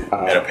daughter.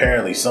 And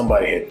apparently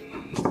somebody had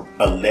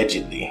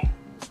allegedly,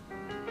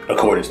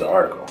 according to the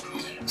article,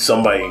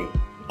 somebody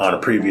on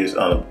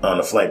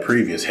a flight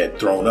previous had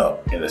thrown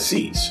up in the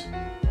seats.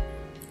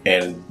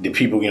 And the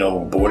people, you know,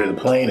 boarded the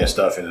plane and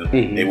stuff, and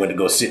they went to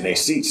go sit in their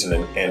seats,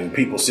 and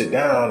people sit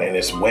down, and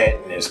it's wet,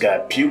 and it's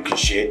got puke and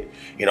shit.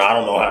 You know, I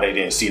don't know how they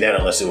didn't see that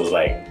unless it was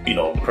like, you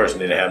know, the person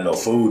didn't have no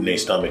food in their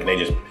stomach, and they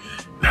just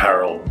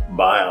hurled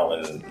bile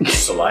and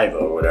saliva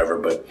or whatever.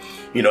 But,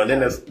 you know,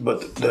 then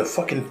the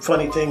fucking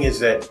funny thing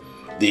is that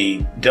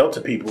the Delta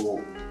people,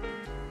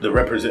 not the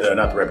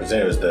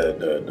representatives,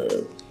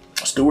 the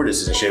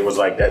stewardesses and shit was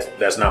like,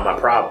 that's not my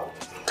problem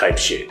type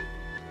shit.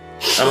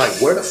 I'm like,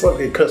 where the fuck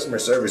did customer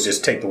service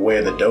just take the way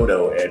of the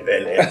dodo and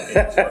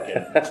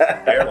fucking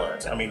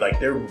airlines? I mean, like,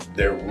 they're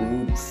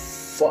rude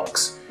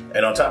fucks.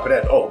 And on top of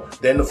that,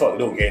 then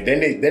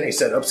they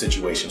set up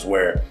situations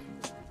where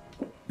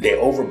they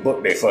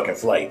overbook their fucking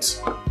flights.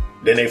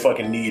 Then they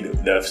fucking need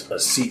a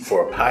seat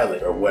for a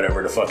pilot or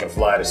whatever to fucking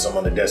fly to some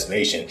other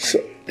destination.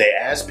 They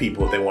ask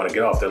people if they want to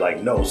get off. They're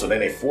like, no. So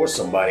then they force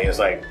somebody, and it's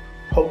like,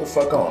 hold the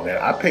fuck on, man.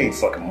 I paid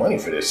fucking money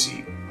for this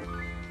seat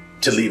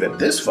to leave at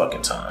this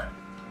fucking time.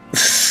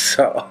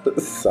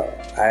 So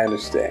I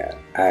understand.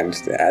 I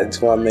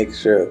just want to make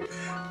sure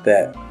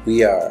that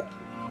we are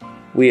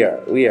We are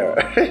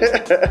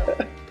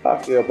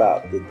talking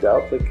about the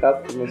Delta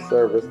customer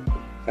service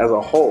as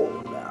a whole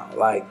now.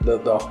 Like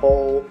the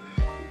whole.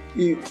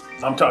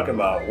 I'm talking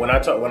about when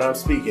I'm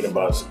speaking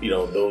about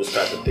those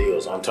type of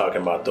deals. I'm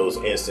talking about those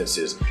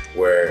instances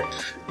where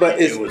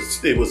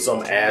it was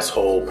some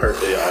asshole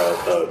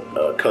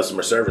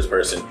customer service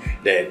person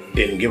that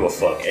didn't give a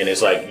fuck, and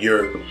it's like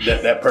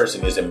that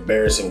person is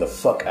embarrassing the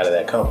fuck out of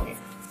that company.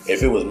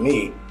 If it was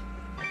me,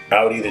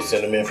 I would either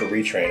send them in for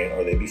retraining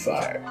or they'd be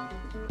fired.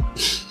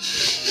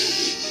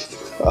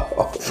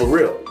 For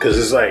real, because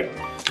it's like.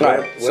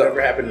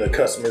 Whatever happened to the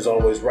customer is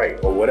always right,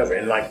 or whatever.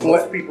 And like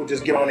most people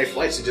just get on their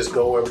flights and just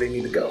go wherever they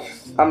need to go.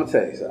 I'm gonna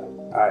tell you something.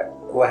 All right,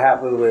 what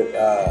happens with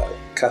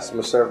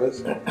customer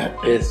service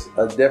is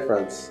a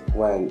difference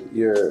when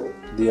you're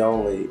the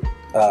only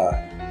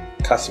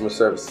customer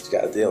service that you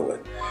got to deal with.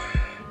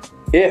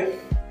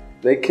 If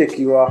they kick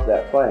you off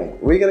that plane,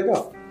 where you gotta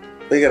go?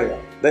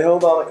 They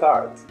hold all the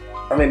cards.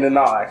 I mean, in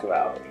all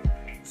actuality.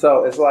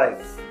 So it's like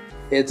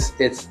it's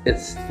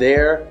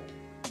their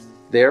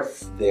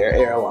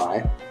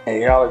airline,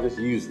 and y'all are just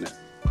using it.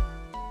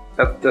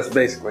 That's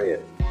basically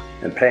it,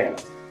 and paying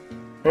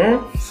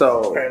them.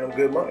 So paying them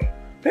good money.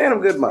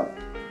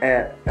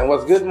 And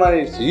what's good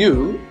money to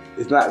you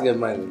is not good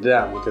money to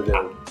them because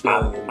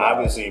they're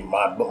obviously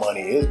my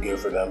money is good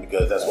for them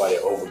because that's why they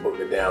overbook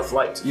the damn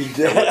flights. You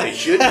did. What they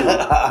should do,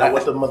 now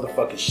what the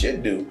motherfuckers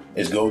should do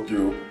is go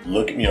through,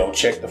 look,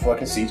 check the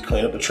fucking seats,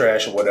 clean up the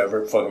trash or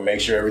whatever, fucking make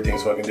sure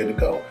everything's fucking good to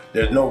go.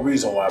 There's no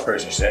reason why a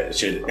person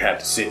should have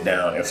to sit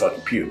down and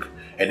fucking puke.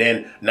 And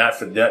then not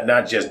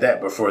just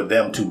that, but for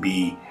them to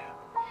be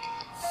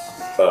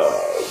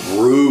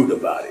rude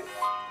about it.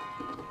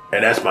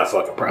 And that's my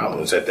fucking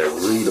problem, is that they're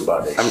rude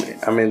about that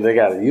shit. I mean, they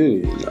got a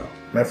union, though.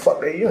 Man, fuck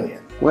their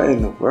union. What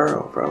in the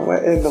world, bro?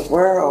 What in the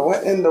world? I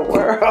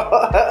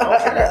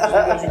don't care. Just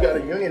because you got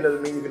a union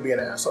doesn't mean you can be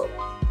an asshole.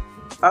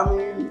 I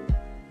mean,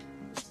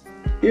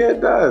 yeah, it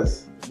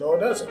does. No, it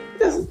doesn't.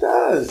 Yes, it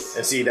does.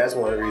 And see, that's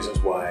one of the reasons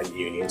why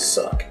unions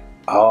suck.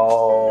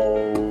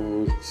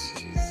 Oh,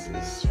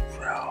 Jesus,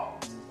 bro.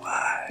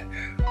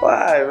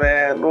 Why,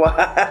 man?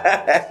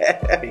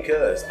 Why?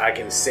 Because I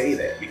can say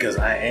that because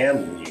I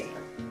am union.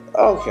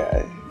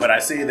 Okay. But I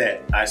say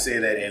that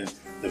in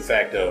the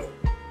fact of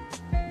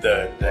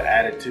the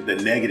attitude, the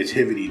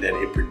negativity that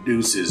it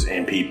produces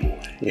in people.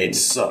 Mm-hmm. It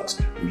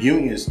sucks.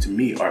 Unions to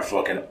me are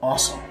fucking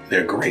awesome.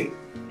 They're great.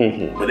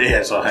 Mm-hmm. But it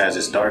also has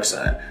its dark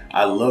side.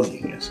 I love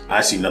unions.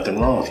 I see nothing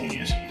wrong with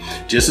unions.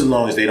 Just as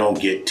long as they don't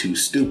get too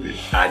stupid,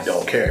 I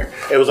don't care.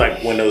 It was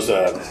like when those,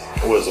 it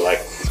was like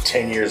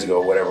 10 years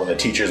ago or whatever, when the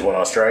teachers went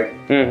on strike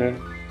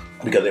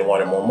because they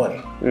wanted more money.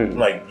 Mm-hmm.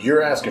 Like,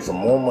 you're asking for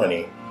more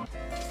money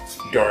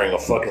during a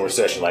fucking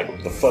recession.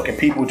 Like, the fucking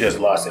people just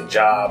lost their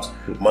jobs,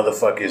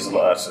 motherfuckers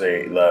lost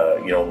their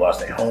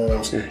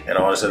homes and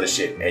all this other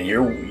shit. And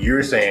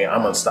you're saying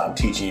I'm gonna stop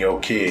teaching your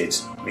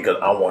kids because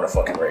I want a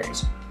fucking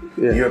raise.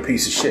 Yeah. You're a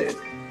piece of shit.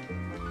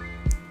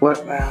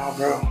 What now,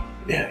 bro?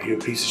 Yeah, you're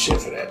a piece of shit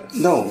for that.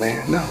 No,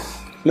 man, no.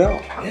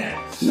 Yeah.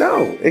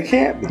 No, it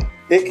can't be.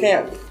 It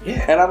can't be.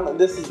 Yeah. And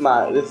this is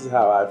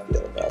how I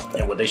feel about that.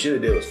 And what they should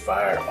have did was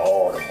fired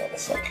all the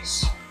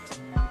motherfuckers.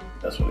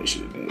 That's what they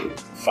should have did.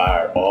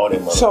 Fired all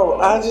them motherfuckers. So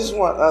I just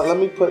want, let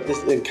me put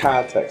this in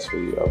context for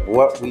you of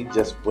what we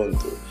just went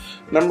through.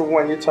 Number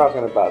one, you're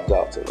talking about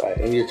Delta, right?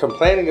 And you're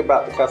complaining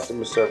about the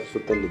customer service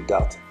within the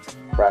Delta,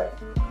 right?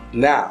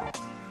 Now,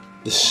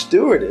 the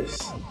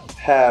stewardess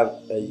have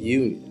a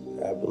union,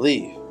 I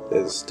believe.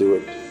 There's a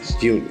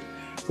stewardess union.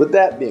 With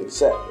that being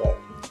said, right?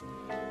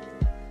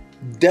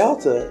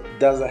 Delta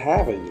doesn't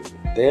have a union.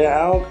 I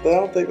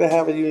don't think they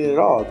have a union at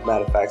all, as a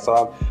matter of fact.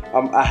 So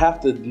I have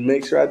to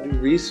make sure I do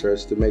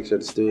research to make sure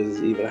the students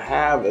even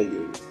have a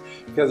union.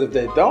 Because if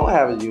they don't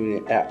have a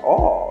union at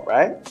all,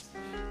 right,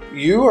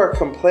 you are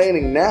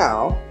complaining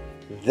now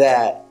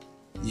that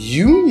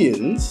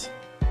unions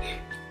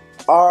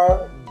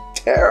are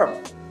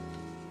terrible.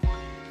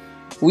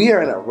 We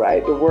are in a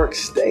right-to-work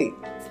state.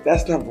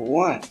 That's number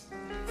one.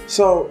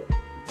 So,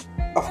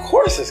 of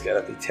course it's going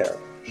to be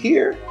terrible.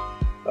 Here,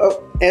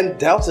 and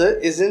Delta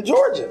is in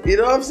Georgia. You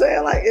know what I'm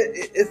saying? Like,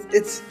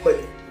 it's... But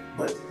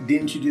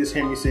didn't you just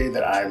hear me say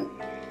that I'm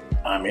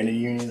in a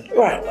union?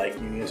 Right. I like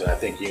unions, and I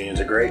think unions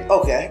are great.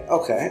 Okay.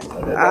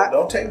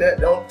 Don't take that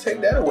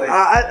away.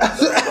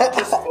 Don't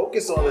just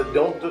focus on the.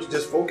 Don't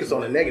just focus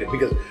on the negative,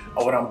 because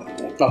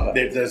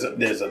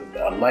there's a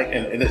like,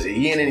 and there's a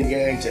yin and a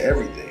yang to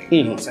everything.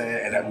 You know what I'm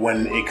saying? And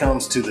when it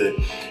comes to the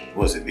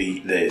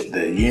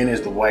yin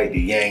is the white, the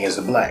yang is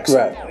the black. So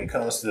right. When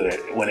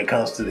it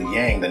comes to the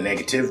yang, the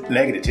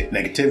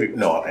negativity.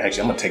 No,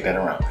 actually, I'm gonna take that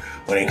around.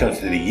 When it comes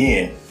to the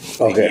yin,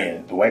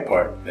 the white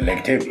part, the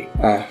negativity.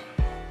 When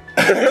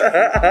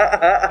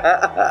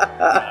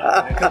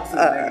it comes to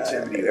the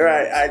negativity,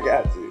 right? I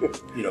got you.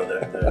 You know,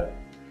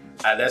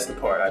 that's the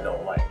part I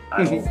don't like.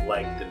 I don't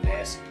like the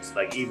nastiness.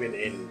 Like, even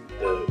in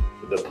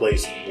the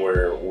place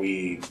where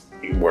we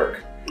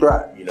work,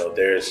 right? You know,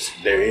 there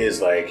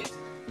is like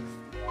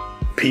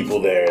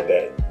people there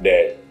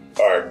that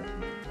are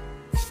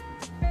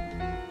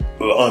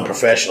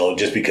unprofessional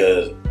just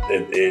because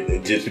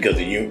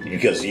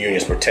the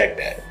unions protect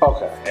that.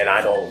 Okay. And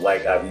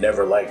I've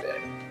never liked that.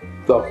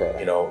 Okay.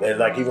 You know, and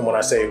like even when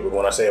I say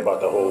about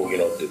the whole, you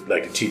know,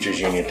 like the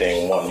teachers union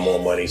thing, wanting more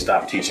money,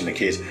 stop teaching the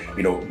kids,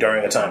 you know,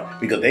 during a time,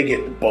 because they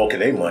get the bulk of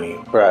their money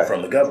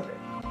from the government.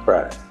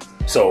 Right.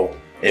 So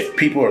if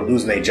people are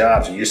losing their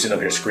jobs and you're sitting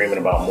up here screaming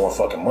about more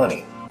fucking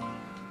money,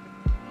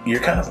 you're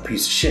kind of a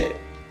piece of shit.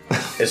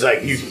 It's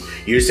like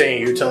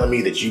you're telling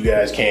me that you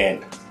guys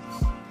can't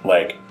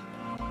like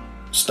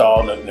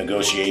stall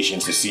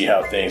negotiations to see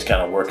how things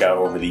kind of work out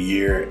over the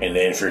year and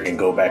then freaking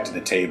go back to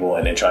the table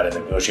and then try to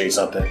negotiate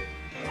something?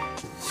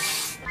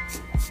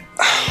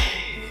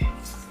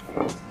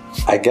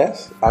 I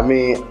guess. I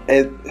mean,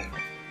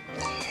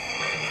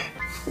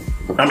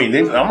 I'm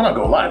not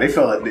gonna lie. They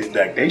felt like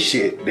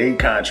they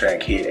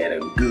contract hit at a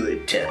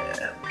good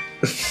time.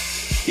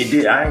 It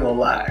did. I ain't gonna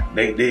lie.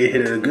 They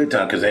hit at a good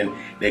time because then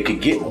they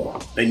could get more.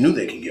 They knew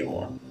they could get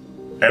more.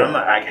 And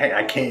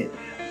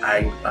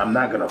I'm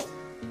not gonna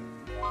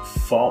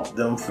fault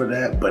them for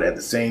that, but at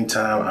the same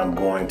time, I'm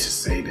going to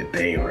say that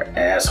they were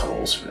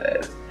assholes for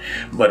that.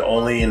 But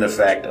only in the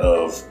fact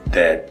of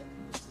that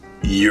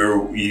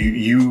you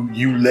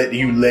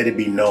let it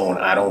be known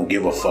I don't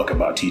give a fuck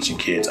about teaching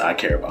kids. I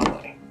care about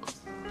money.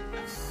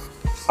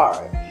 All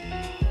right.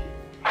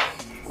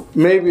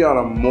 Maybe on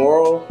a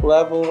moral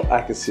level,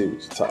 I can see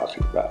what you're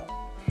talking about.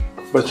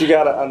 But you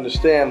got to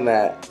understand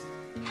that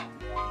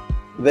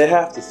they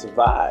have to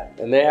survive,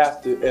 and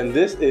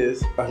this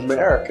is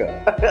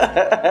America.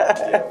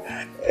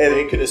 And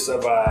they could have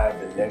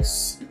survived the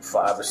next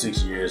 5 or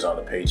 6 years on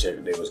the paycheck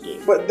that they was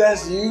getting. But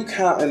that's you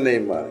counting their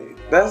money.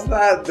 That's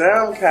not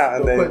them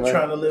counting their money. Quit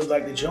trying to live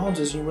like the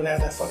Joneses, you wouldn't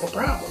have that fucking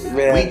problem.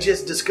 Man. We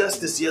just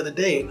discussed this the other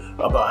day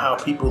about how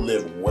people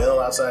live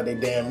well outside their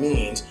damn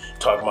means,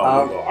 talking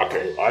about,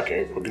 I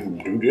can't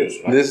fucking do this.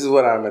 This is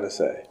what I'm going to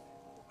say.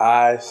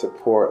 I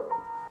support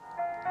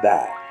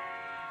that.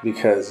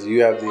 Because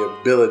you have the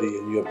ability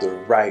and you have the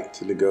right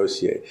to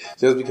negotiate.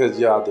 Just because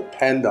y'all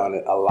depend on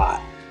it a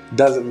lot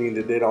doesn't mean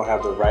that they don't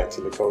have the right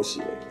to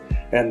negotiate.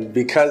 And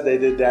because they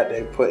did that,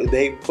 they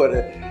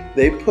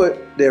put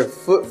their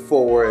foot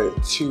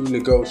forward to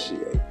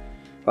negotiate.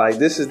 Like,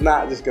 this is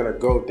not just gonna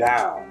go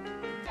down.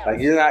 Like,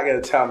 you're not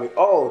gonna tell me,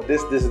 oh,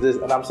 this,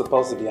 and I'm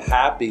supposed to be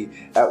happy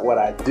at what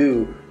I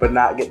do, but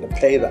not getting the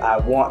pay that I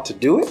want to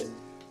do it.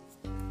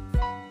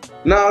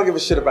 No, I don't give a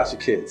shit about your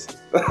kids.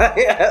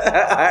 Everybody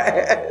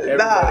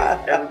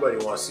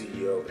wants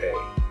CEO pay.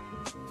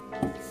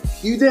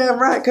 You damn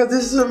right, because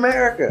this is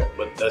America.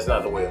 But that's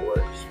not the way it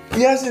works.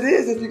 Yes, it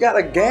is. If you got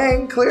a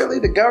gang, clearly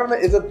the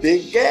government is a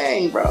big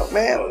gang, bro,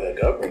 man. Oh, the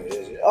government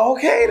is, yeah.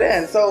 Okay,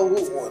 then. So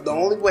the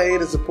only way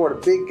to support a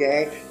big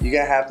gang, you're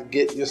going to have to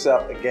get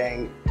yourself a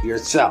gang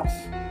yourself.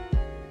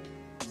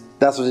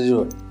 That's what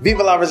you're doing.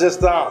 Viva la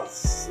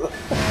resistance.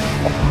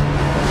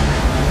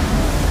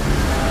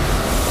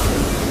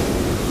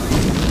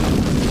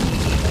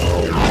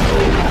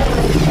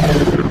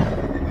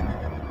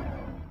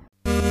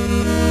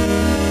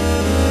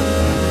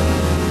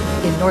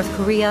 In North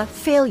Korea,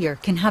 failure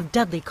can have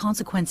deadly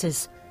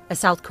consequences. A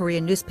South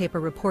Korean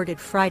newspaper reported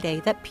Friday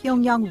that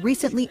Pyongyang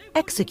recently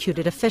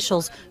executed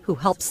officials who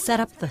helped set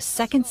up the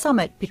second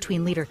summit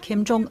between leader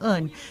Kim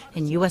Jong-un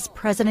and U.S.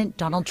 President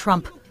Donald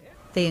Trump.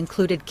 They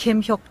included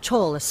Kim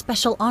Hyok-chol, a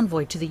special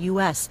envoy to the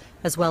U.S.,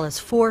 as well as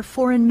 4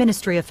 foreign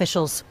ministry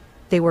officials.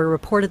 They were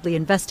reportedly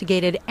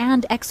investigated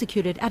and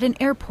executed at an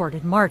airport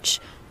in March,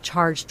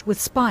 charged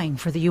with spying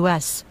for the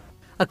U.S.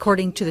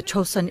 According to the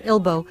Chosun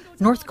Ilbo,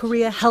 North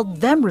Korea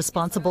held them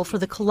responsible for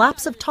the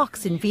collapse of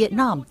talks in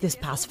Vietnam this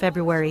past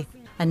February.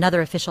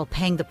 Another official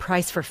paying the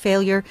price for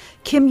failure,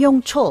 Kim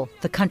Yong-chol,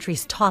 the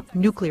country's top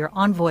nuclear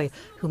envoy,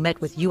 who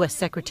met with U.S.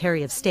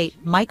 Secretary of State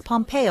Mike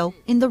Pompeo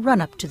in the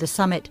run-up to the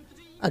summit.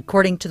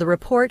 According to the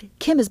report,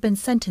 Kim has been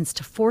sentenced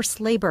to forced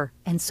labor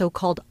and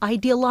so-called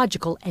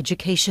ideological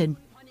education.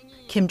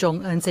 Kim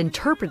Jong-un's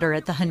interpreter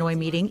at the Hanoi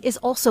meeting is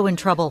also in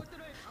trouble.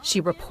 She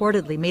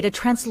reportedly made a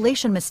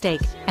translation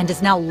mistake and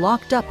is now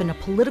locked up in a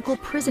political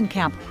prison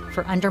camp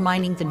for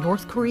undermining the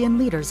North Korean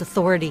leader's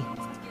authority.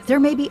 There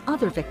may be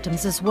other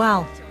victims as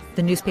well.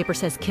 The newspaper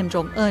says Kim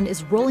Jong-un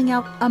is rolling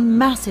out a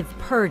massive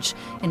purge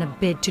in a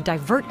bid to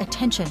divert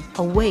attention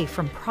away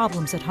from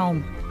problems at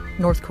home.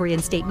 North Korean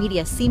state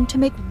media seemed to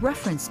make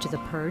reference to the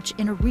purge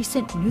in a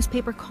recent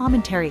newspaper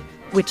commentary,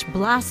 which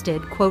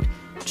blasted, quote,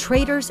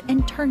 traitors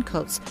and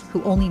turncoats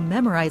who only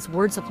memorize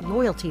words of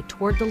loyalty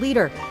toward the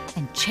leader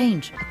and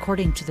change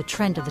according to the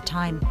trend of the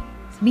time.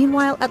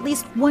 Meanwhile, at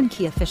least one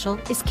key official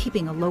is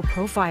keeping a low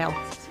profile.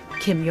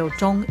 Kim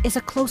Yo-jong is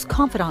a close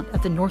confidant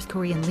of the North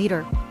Korean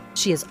leader.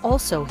 She is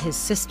also his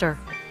sister.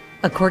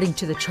 According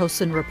to the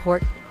Chosun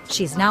report,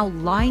 she is now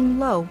lying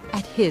low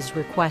at his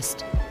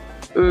request.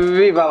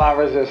 Viva la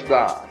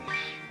resistance.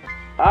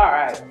 All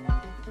right.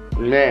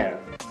 Man.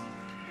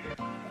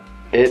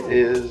 It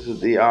is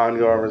the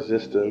ongoing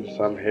resistance.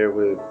 I'm here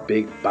with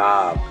Big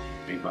Bob.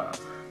 Big Bob.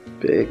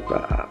 Big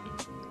Bob.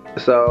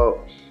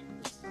 So,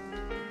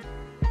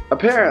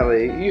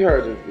 apparently, you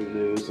heard the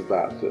news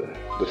about the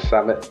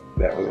summit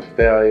that was a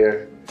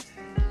failure,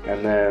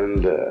 and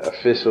then the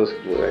officials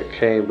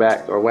came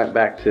back or went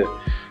back to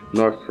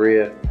North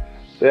Korea.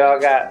 They all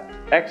got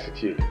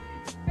executed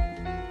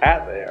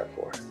at the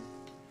airport.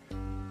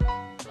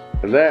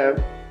 And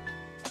then,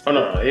 oh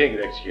no, they didn't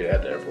get executed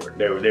at the airport.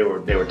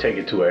 They were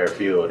taken to an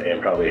airfield and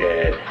probably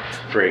had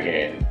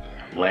friggin'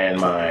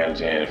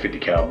 landmines and 50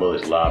 cal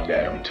bullets lobbed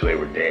at them until they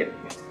were dead.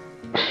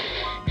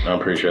 I'm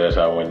pretty sure that's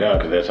how it went down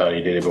because that's how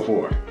they did it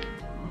before.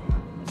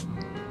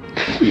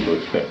 People,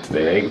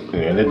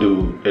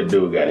 that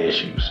dude got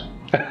issues.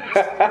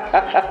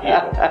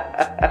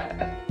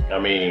 I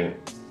mean,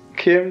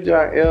 Kim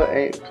Jong-il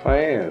ain't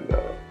playing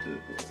though.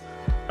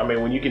 I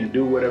mean, when you can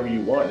do whatever you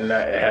want and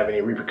not have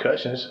any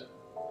repercussions,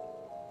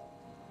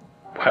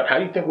 how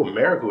do you think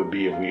America would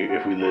be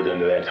if we lived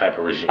under that type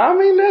of regime? I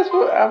mean,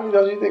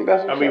 don't you think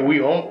that's what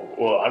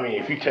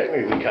if you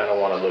technically kind of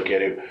want to look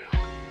at it,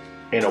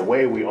 in a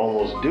way we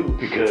almost do,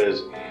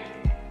 because,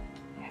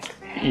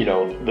 you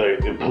know,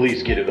 the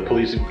police get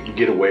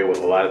away with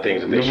a lot of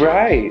things that they shouldn't.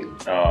 Right.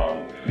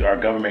 Our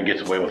government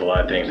gets away with a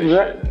lot of things they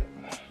shouldn't,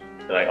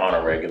 like on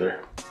a regular.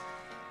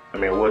 I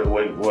mean,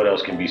 what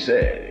else can be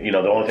said? You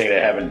know, the only thing they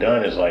haven't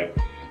done is like,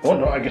 well,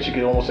 no, I guess you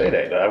could almost say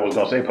that. I was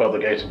gonna say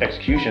public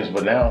executions,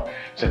 but now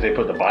since they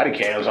put the body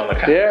cams on the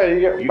cops,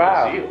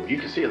 you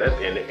can see it. That's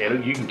and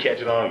you can catch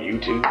it on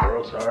YouTube,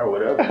 World Star,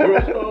 whatever.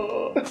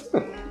 World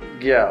Star.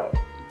 Yo,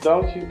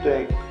 don't you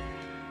think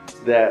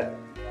that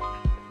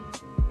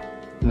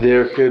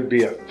there could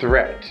be a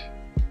threat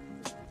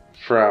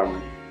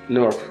from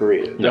North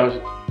Korea?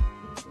 No,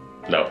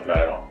 not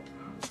at all.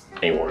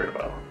 Ain't worried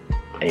about them.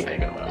 Ain't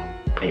thinking about them.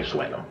 Ain't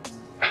sweating them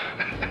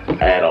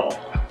at all.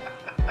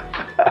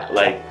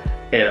 Like,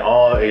 in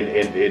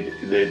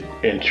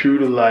true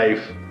to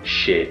life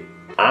shit,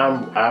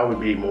 I would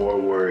be more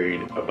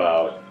worried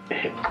about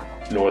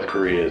North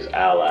Korea's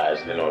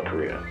allies than North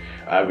Korea.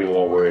 I'd be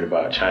more worried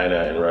about China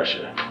and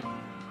Russia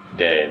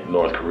than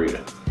North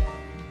Korea.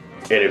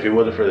 And if it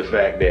wasn't for the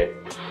fact that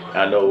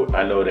I know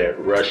that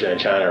Russia and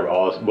China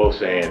are both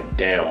saying,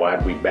 "Damn, why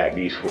did we back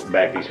these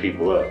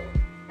people up?"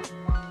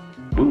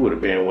 We would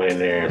have been went in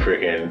there and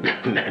freaking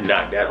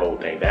knocked that whole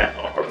thing down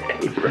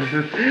already.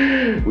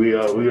 we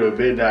would have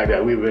been knocked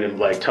out. We've been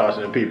like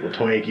tossing people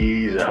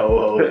Twinkies and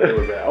ho-hos. And they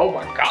would have been, oh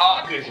my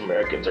God, these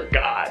Americans are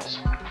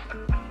gods.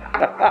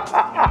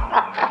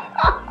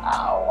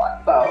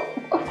 What the?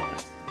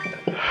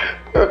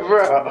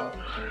 Bro.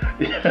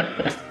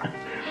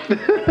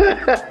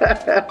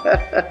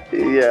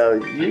 Yo,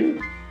 you.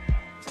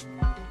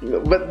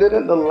 But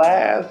didn't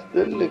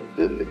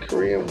the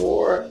Korean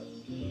War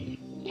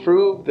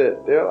prove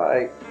that they're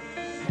like,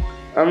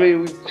 I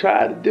mean, we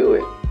tried to do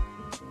it.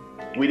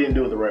 We didn't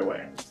do it the right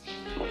way.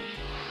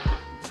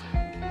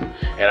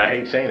 And I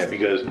hate saying that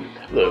because,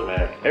 look,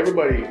 man,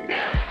 everybody,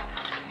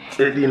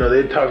 you know,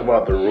 they talk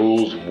about the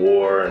rules of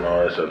war and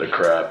all this other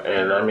crap.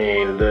 And I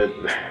mean,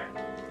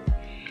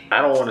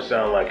 I don't want to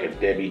sound like a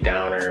Debbie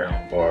Downer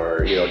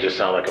or, you know, just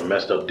sound like a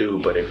messed up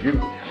dude. But if you're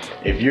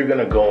going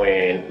to go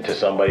in to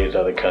somebody's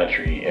other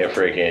country and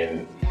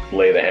freaking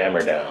lay the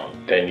hammer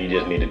down, then you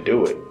just need to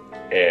do it.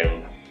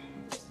 And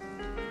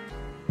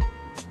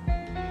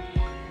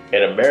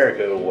in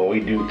America, when we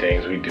do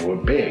things, we do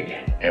it big,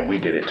 and we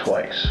did it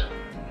twice.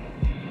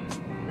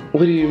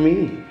 What do you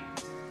mean?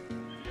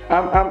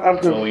 I'm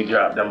when we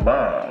dropped them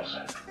bombs.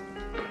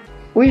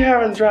 We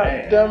haven't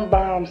dropped them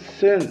bombs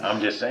since. I'm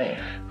just saying.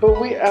 But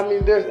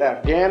there's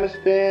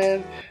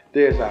Afghanistan,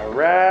 there's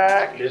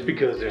Iraq. It's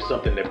because there's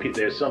something that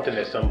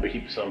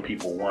some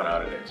people want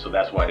out of it, so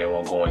that's why they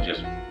won't go and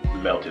just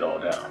melt it all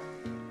down.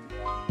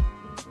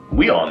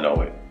 We all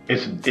know it.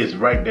 It's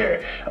right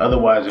there.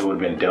 Otherwise, it would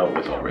have been dealt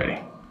with already.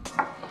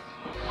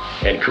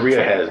 And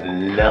Korea has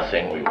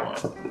nothing we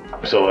want.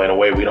 So in a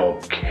way, we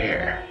don't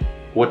care.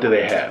 What do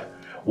they have?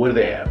 What do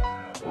they have?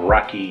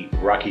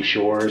 Rocky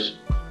shores,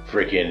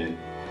 freaking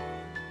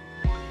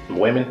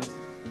women.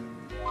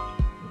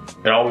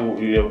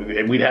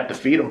 And we'd have to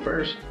feed them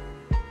first.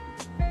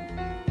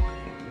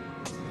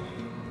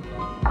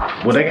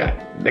 What they got?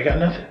 They got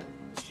nothing.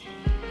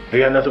 They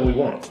got nothing we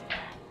want.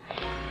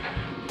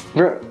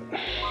 Bro,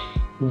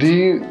 do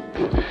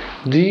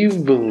you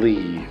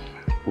believe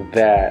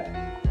that?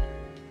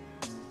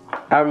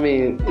 I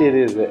mean, it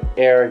is an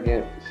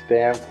arrogant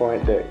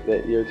standpoint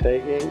that you're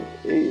taking,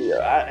 and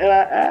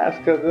I ask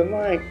because I'm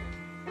like,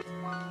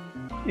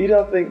 you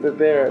don't think that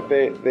they're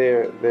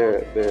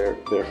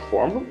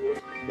formidable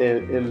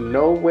in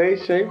no way,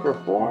 shape, or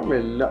form,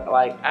 and no,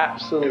 like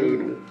absolutely.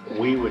 Dude,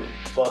 we would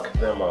fuck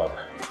them up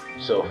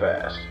so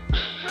fast.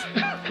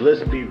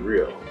 Let's be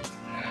real.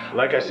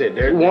 Like I said,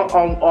 they're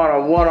on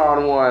a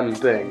one-on-one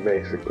thing,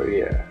 basically.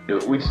 Yeah.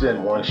 Dude, we'd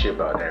send one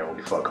ship out there and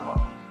we'd fuck them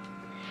up.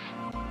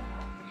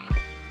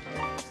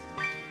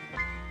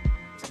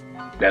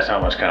 That's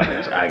how much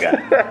confidence I got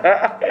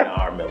in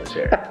our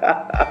military.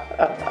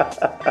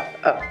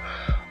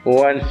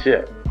 One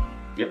ship.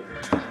 Yep.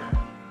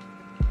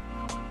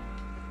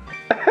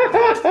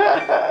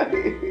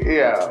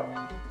 Yeah.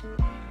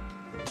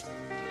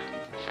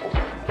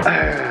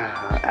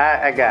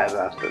 I got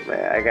nothing,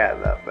 man. I got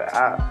nothing.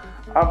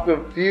 I'm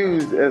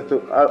confused as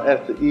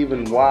to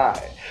even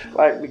why.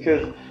 Like,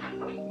 because,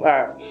 all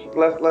right,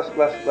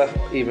 let's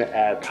even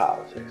add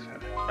politics.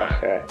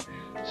 Okay,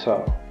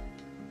 so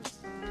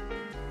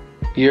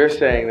you're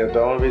saying that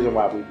the only reason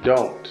why we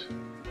don't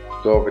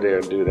go over there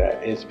and do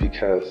that is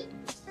because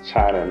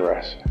China and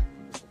Russia.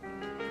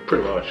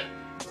 Pretty much.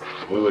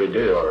 We would have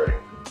did it already.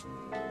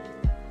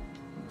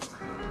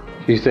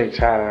 You think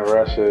China and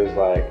Russia is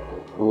like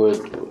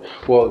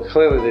well,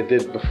 clearly they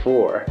did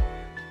before.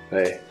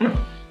 That's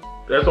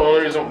the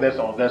only reason. That's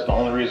the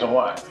only reason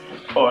why.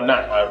 Oh,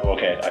 not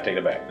okay. I take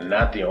it back.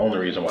 Not the only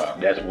reason why.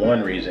 That's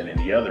one reason, and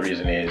the other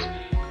reason is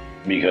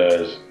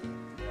because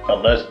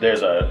unless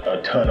there's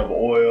a ton of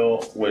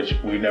oil, which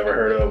we've never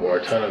heard of, or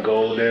a ton of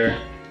gold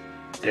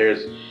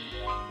there's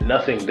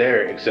nothing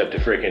there except to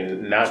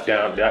freaking knock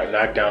down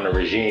the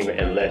regime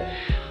and let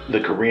the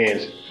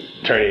Koreans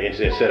turn it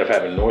into, instead of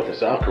having North and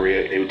South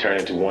Korea, it would turn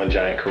into one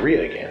giant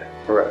Korea again.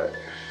 Right.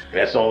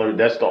 That's the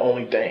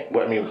only thing.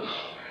 What I mean,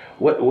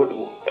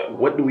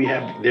 what do we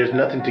have? There's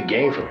nothing to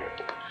gain from it.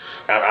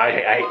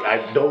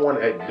 I don't want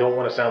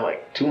to sound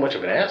like too much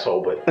of an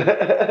asshole, but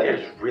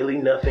there's really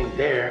nothing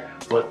there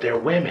but their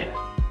women.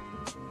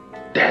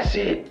 That's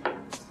it.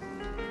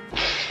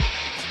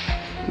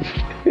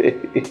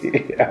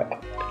 Yeah.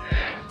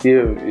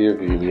 You're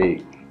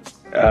unique.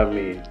 I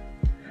mean,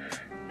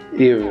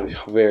 you're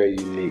very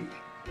unique.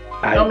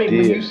 I mean,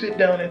 when you sit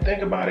down and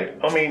think about it,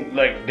 I mean,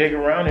 like, dig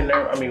around in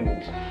there, I mean,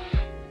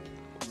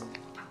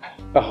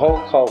 a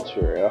whole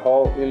culture,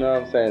 you know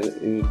what I'm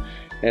saying?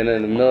 And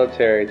in the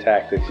military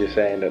tactics, you're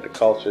saying that the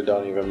culture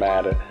don't even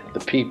matter, the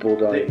people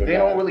don't even matter. They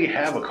don't really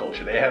have a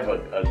culture. They have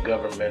a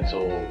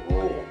governmental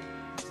rule.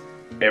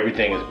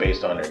 Everything is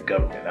based on their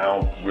government. I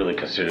don't really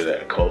consider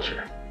that a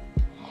culture.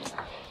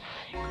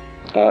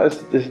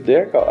 It's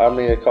their culture. I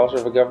mean, a culture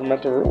of a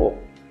governmental rule.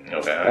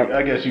 Okay,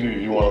 I guess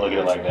you want to look at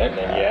it like that,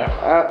 then yeah.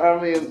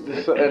 I mean, and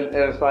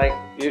it's like,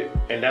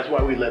 and that's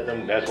why we let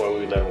them. That's why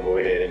we let them go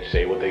ahead and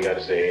say what they got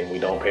to say, and we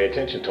don't pay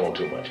attention to them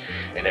too much.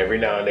 And every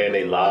now and then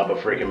they lob a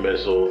freaking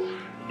missile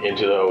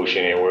into the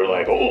ocean, and we're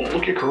like, "Oh,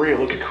 look at Korea!"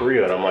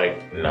 And I'm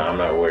like, "Nah, I'm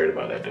not worried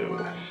about that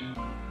dude.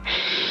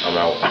 I'm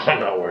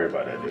not worried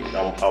about that dude.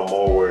 I'm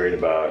more worried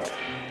about,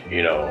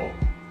 you know,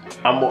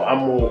 I'm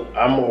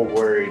more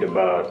worried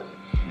about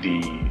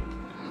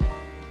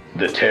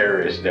the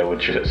terrorists that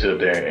would sit up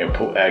there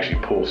and actually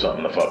pull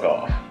something the fuck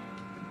off.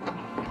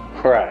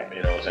 Right.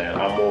 You know what I'm saying?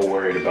 I'm more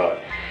worried about,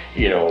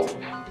 you know,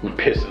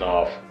 pissing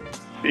off,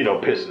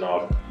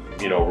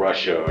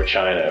 Russia or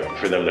China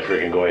for them to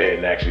freaking go ahead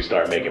and actually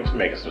start making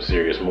some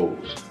serious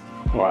moves.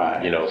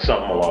 Right. You know,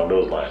 something along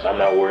those lines. I'm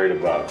not worried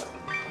about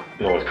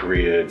North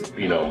Korea,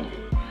 you know,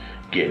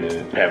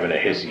 having a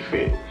hissy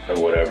fit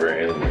or whatever,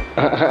 and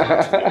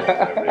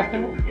whatever they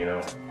do, you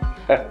know.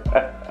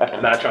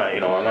 I'm not trying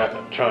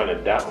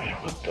to doubt.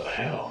 What the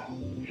hell?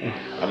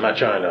 I'm not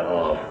trying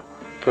to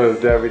put a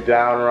Debbie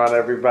Downer on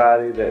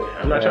everybody.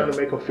 I'm not trying to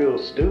make them feel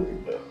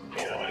stupid, but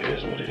you know, it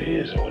is what it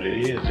is, and what it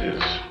is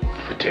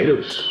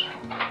potatoes.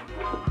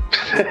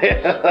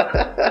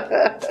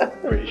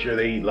 Pretty sure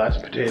they eat lots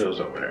of potatoes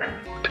over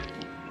there.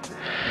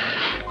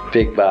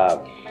 Big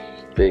Bob.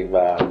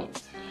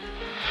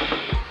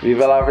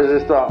 Viva la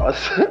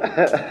resistance.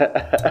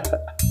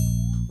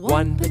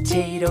 1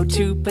 potato,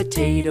 2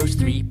 potatoes,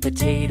 3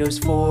 potatoes,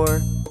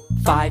 4,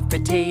 5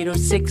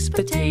 potatoes, 6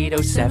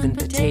 potatoes, 7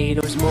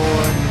 potatoes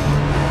more.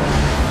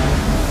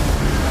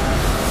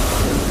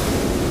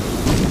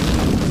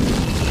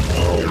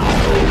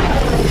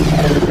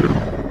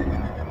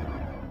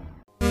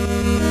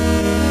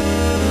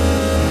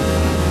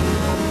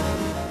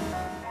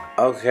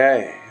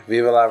 Okay,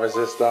 Viva la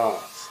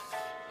resistance.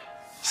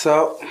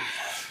 So,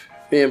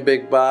 being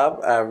Big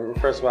Bob,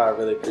 first of all, I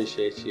really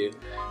appreciate you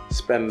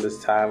spending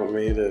this time with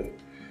me to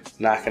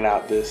knocking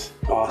out this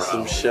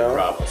awesome show. No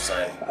problem,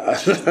 son.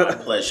 It's my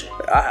pleasure.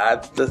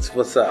 That's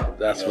what's up.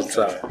 That's what's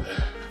up.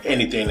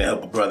 Anything to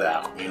help a brother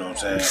out, you know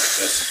what I'm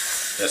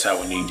saying? That's how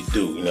we need to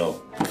do, you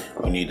know.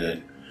 We need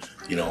to,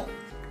 you know,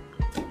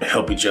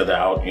 help each other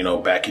out, you know,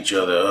 back each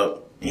other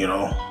up, you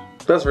know.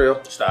 That's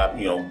real. Stop,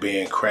 you know,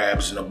 being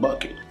crabs in a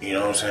bucket, you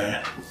know what I'm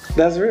saying?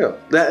 That's real.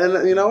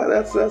 And you know what?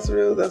 That's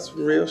real. That's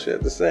real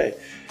shit to say.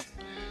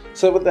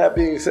 So with that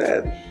being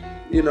said,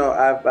 you know,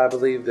 I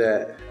believe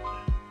that,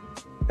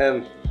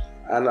 and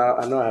I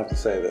know I have to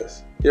say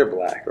this. You're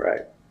black,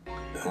 right?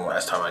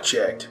 Last time I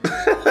checked.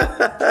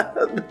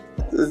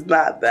 It's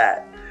not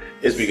that.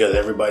 It's because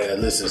everybody that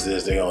listens to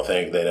this, they're going to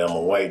think that I'm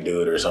a white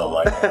dude or something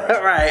like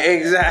that. Right,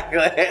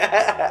 exactly.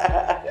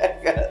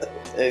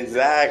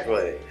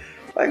 Exactly.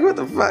 Like, what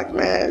the fuck,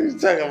 man? You're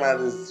talking about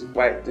this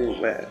white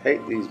dude, man. I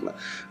hate these, man.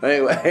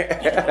 Anyway.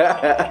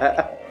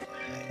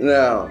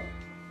 Now,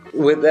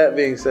 with that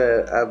being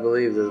said, I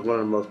believe that one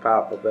of the most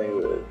powerful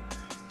things is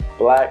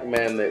black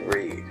men that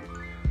read.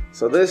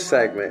 So this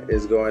segment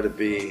is going to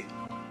be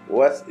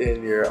what's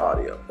in your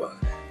audiobook.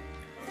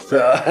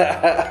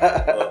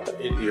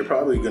 You're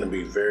probably going to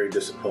be very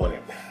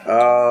disappointed.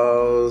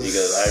 Oh,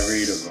 because I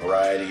read a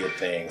variety of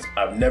things.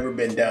 I've never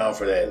been down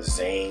for that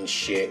Zane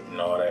shit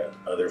and all that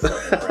other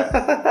fucking crap.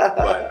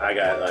 But I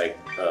got like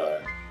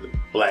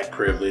Black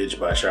Privilege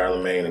by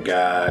Charlemagne the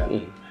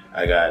God.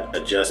 I got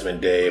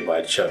Adjustment Day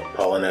by Chuck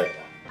Palahniuk.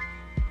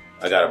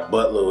 I got a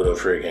buttload of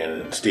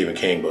freaking Stephen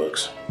King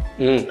books.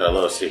 I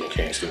love Stephen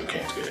King. Stephen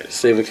King's good.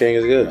 Stephen King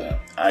is good.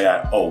 I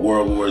got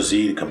World War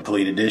Z, the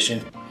complete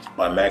edition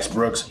by Max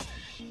Brooks.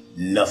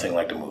 Nothing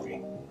like the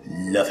movie.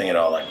 Nothing at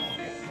all like the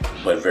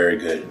movie. But very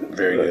good.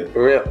 Very good.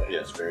 Really?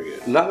 Yes, very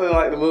good. Nothing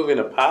like the movie in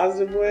a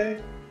positive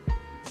way?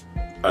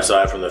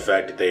 Aside from the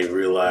fact that they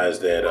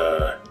realized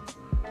that,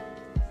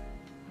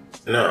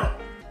 no,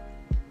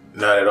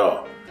 not at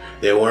all.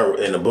 They weren't,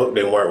 in the book,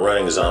 they weren't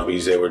running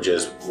zombies. They were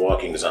just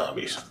walking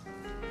zombies.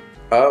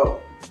 Oh.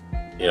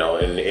 You know,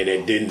 and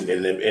it didn't,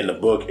 in the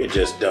book, it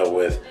just dealt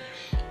with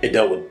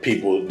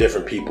people,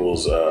 different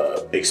people's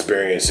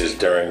experiences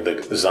during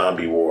the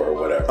zombie war or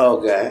whatever.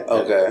 Okay.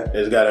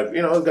 It's got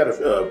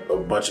a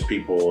bunch of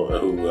people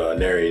who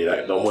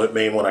narrated. The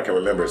main one I can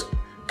remember is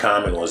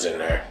Common was in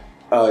there.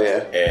 Oh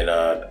yeah. And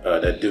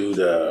that dude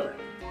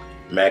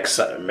Max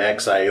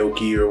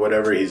Aoki or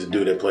whatever, he's a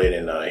dude that played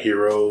in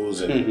Heroes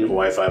and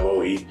Hawaii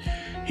Five-0.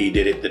 He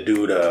did it. The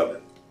dude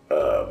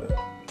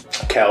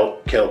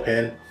Cal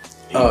Penn.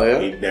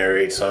 He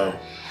narrates some.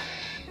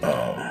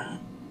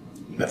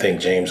 I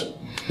think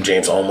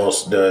James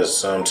almost does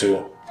some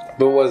too.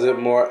 But was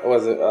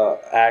it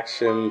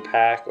action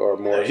packed or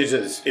more?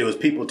 It was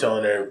people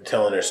telling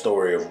their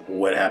story of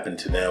what happened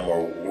to them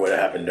or what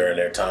happened during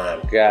their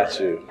time. Got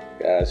you.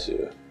 Let's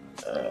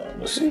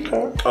see.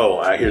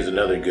 Oh, here's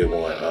another good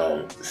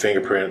one.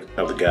 Fingerprint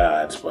of the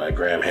Gods by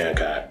Graham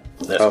Hancock.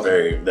 That's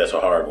a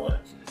hard one.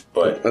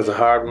 But that's a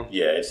hard one.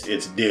 Yeah,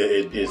 it's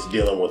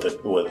dealing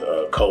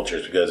with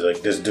cultures, because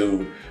like this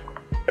dude,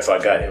 if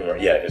I got him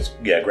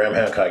right, Graham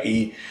Hancock.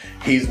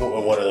 He's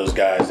one of those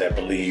guys that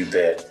believe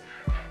that,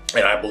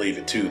 and I believe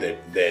it too,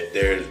 that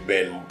there's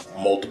been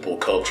multiple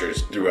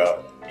cultures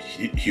throughout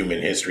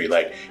human history.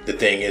 Like the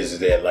thing is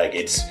that like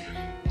it's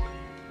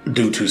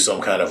due to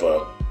some kind of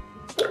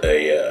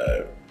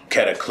a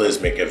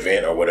cataclysmic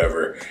event or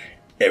whatever.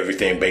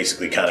 Everything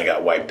basically kind of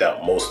got wiped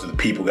out. Most of the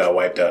people got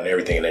wiped out and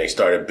everything, and they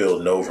started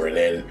building over. And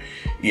then,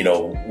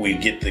 we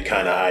get the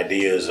kind of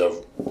ideas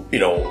of,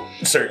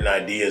 certain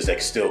ideas that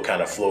still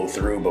kind of flow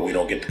through, but we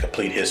don't get the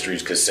complete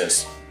histories because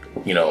since,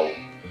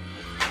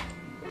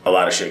 a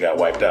lot of shit got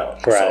wiped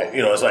out. Right.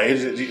 So, it's like,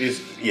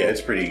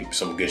 it's pretty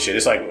some good shit.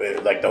 It's like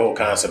the whole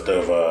concept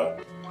of,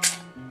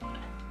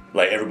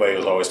 like everybody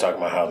was always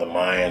talking about how the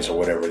Mayans or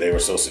whatever, they were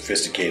so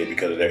sophisticated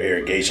because of their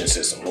irrigation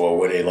system. Well,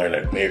 where they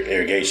learned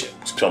irrigation.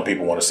 Some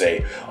people want to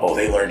say, oh,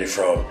 they learned it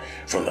from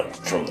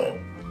the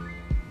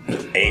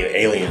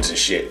aliens and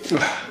shit.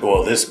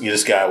 Well,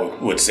 this guy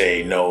would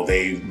say, no,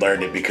 they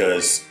learned it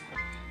because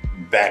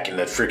back in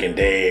the freaking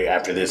day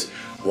after this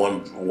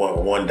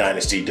one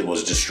dynasty that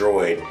was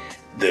destroyed,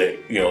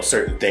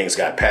 certain things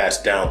got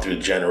passed down through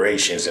the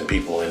generations and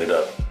people ended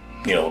up,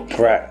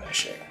 right. That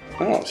shit.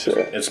 Oh, shit.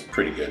 It's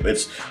pretty good.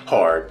 It's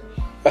hard.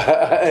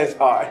 It's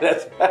hard.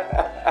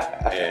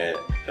 And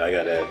I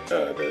got that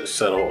the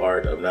subtle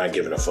art of not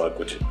giving a fuck,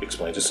 which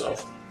explains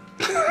itself.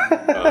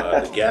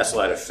 The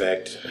gaslight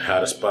effect, how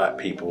to spot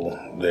people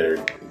that are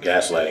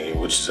gaslighting you,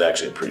 which is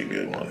actually a pretty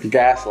good one.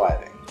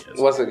 Gaslighting. Yes.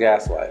 What's a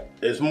gaslight?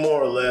 It's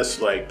more or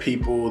less like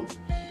people.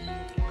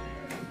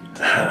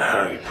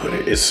 How do you put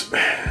it? It's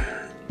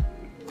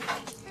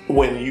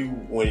when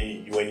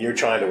you're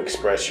trying to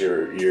express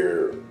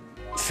your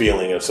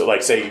feeling of, so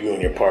like say you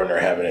and your partner are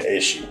having an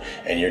issue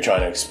and you're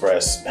trying to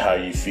express how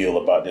you feel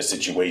about this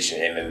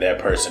situation, and then that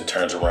person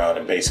turns around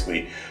and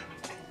basically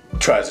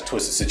tries to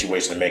twist the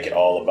situation to make it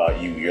all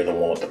about you. You're the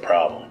one with the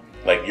problem.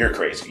 Like you're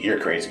crazy. You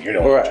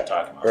know what you're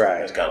talking about.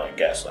 Right. It's kind of like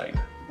gaslighting.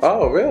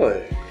 Oh,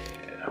 really?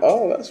 Yeah.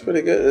 Oh, that's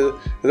pretty good.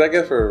 Is that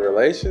good for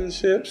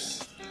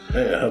relationships?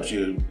 Yeah, it helps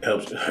you.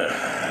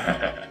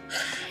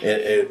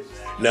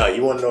 No,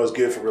 you want to know what's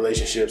good for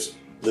relationships?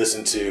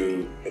 Listen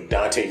to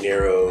Dante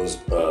Nero's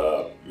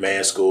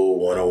Man School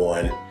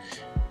 101.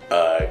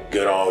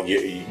 Go on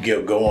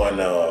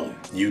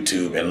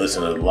YouTube and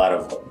listen to a lot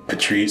of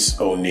Patrice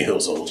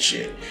O'Neal's old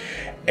shit.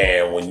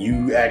 And when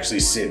you actually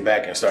sit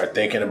back and start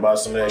thinking about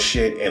some of that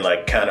shit and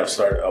like kind of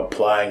start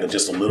applying it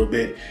just a little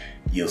bit,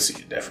 you'll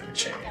see a definite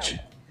change.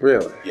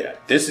 Really? Yeah.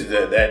 This is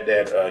that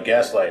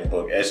gaslighting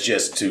book. It's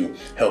just to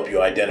help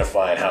you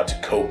identify and how to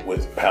cope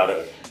with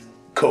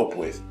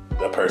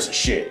the person's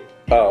shit.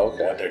 Oh,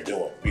 okay. What they're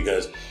doing,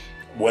 because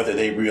whether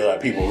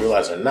people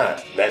realize or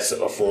not, that's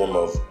a form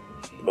of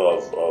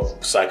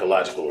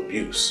psychological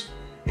abuse.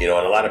 And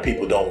a lot of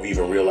people don't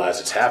even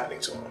realize it's happening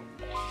to them.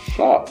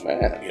 Oh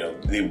man.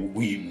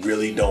 We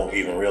really don't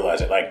even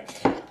realize it. Like,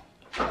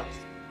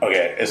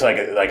 okay, it's like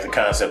the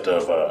concept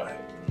of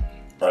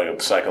like a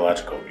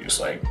psychological abuse.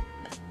 Like,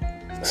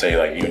 say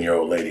like you and your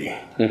old lady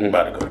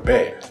about to go to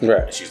bed,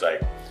 right? And she's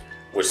like,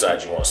 "Which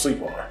side you want to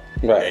sleep on?"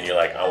 Right. And you're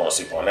like, I want to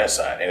sleep on that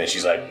side. And then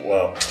she's like,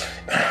 well,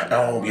 I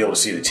don't want to be able to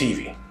see the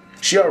TV.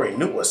 She already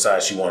knew what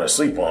side she wanted to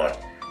sleep on,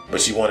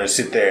 but she wanted to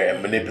sit there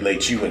and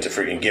manipulate you into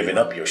freaking giving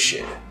up your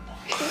shit.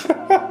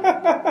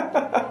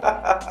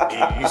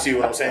 You see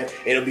what I'm saying?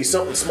 It'll be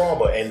something small,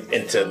 but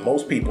and to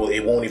most people,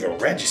 it won't even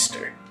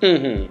register. You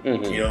know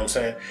what I'm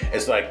saying?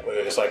 It's like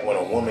when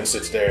a woman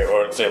sits there,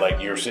 or say like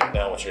you're sitting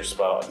down with your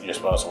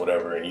spouse or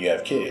whatever, and you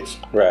have kids,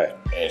 right?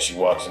 And she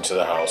walks into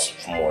the house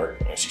from work,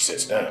 and she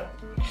sits down,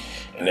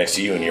 and next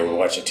to you, and you're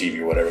watching TV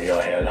or whatever,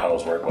 y'all had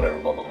housework, whatever,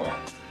 blah blah blah.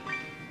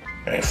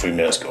 And a few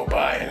minutes go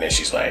by, and then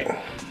she's like,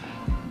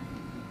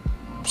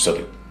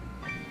 "So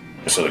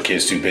the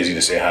kid's too busy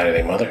to say hi to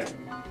their mother."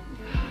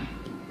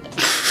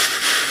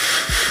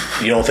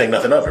 You don't think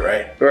nothing of it,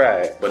 right?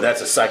 Right. But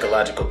that's a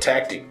psychological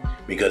tactic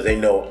because they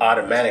know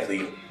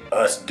automatically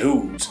us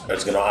dudes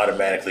is gonna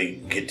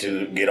automatically get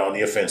on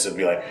the offensive,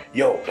 be like,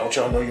 "Yo, don't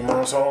y'all know your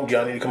mom's home?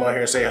 Y'all need to come out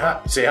here and say hi."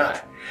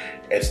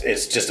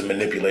 It's just a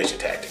manipulation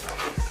tactic.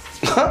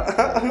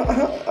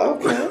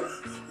 Okay.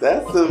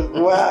 That's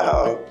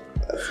wow.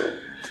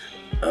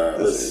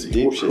 Let's see.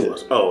 Deep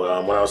shit. When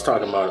I was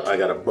talking about, I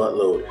got a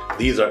buttload.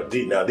 These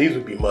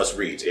would be must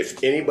reads.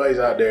 If anybody's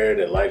out there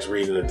that likes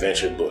reading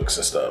adventure books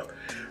and stuff,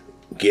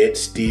 get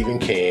Stephen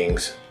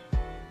King's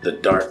The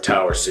Dark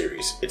Tower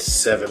series. It's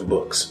 7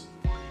 books.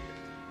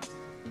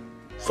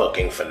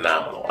 Fucking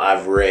phenomenal.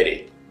 I've read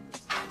it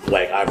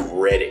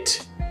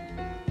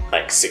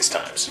like 6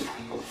 times.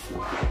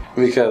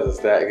 Because it's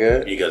that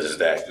good? Because it's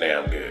that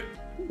damn good.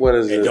 What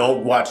is it? And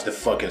don't watch the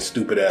fucking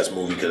stupid ass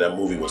movie because that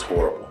movie was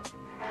horrible.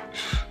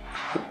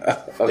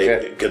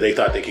 Okay. Because they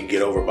thought they could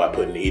get over by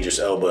putting Idris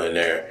Elba in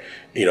there,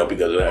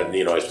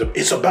 because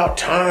it's about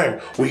time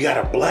we got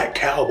a black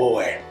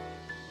cowboy.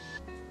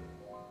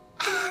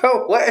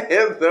 What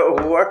in the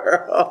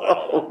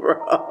world, bro?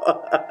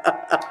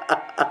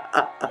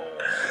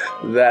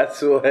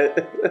 That's what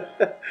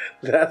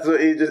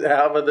Idris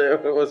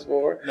Elba was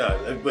for?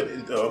 No, but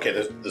okay.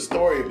 The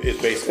story is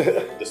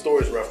basically the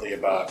story is roughly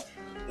about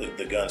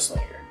the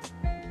gunslinger,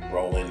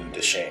 Roland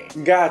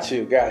Deschain. Got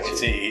you.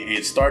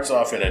 It starts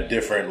off in a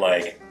different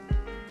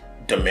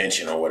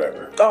dimension or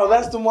whatever. Oh,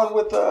 that's the one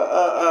with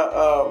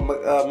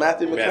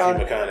Matthew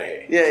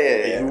McConaughey. Yeah.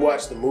 If you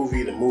watch the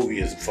movie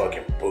is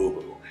fucking boo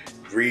boo.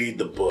 Read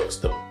the books.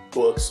 The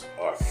books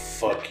are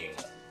fucking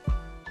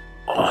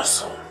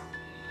awesome.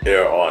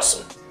 They're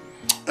awesome.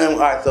 And all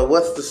right, so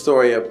what's the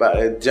story about?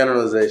 A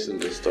generalization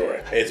of the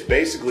story. It's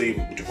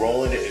basically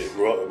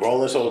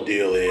Roland's whole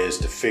deal is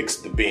to fix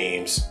the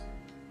beams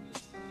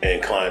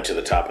and climb to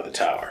the top of the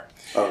tower.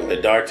 Okay.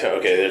 The dark tower.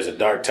 Okay, there's a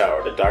dark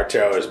tower. The dark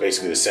tower is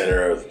basically the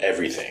center of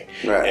everything.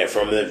 Right. And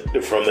from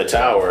the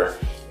tower,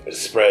 it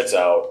spreads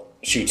out,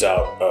 shoots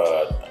out.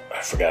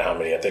 I forgot how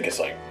many. I think it's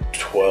like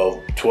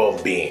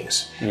 12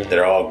 beams that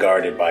are all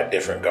guarded by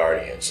different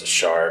guardians: a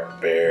shark,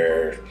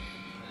 bear,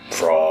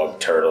 frog,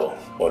 turtle,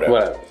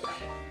 whatever.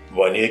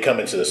 When you come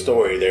into the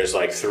story, there's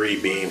like 3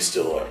 beams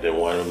still up. The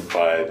one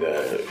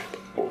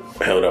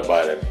held up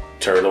by the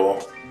turtle,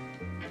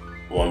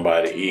 one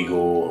by the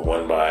eagle,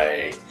 one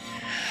by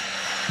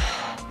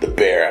the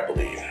bear, I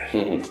believe.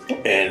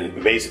 Mm-hmm.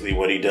 And basically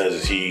what he does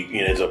is he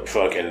ends up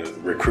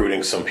fucking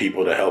recruiting some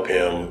people to help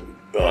him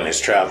on his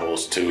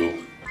travels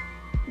to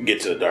get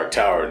to the Dark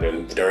Tower. And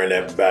then during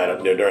that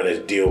battle, during this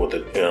deal with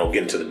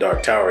getting to the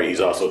Dark Tower,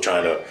 he's also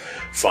trying to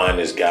find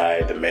this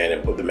guy, the man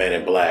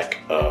in black,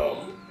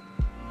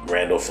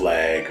 Randall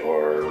Flagg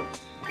or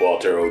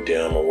Walter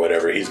O'Dim or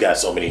whatever. He's got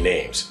so many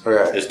names.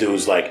 Right. This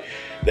dude's like,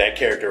 that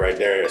character right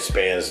there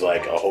spans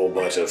like a whole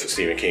bunch of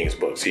Stephen King's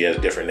books. He has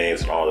different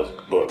names in all his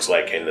books.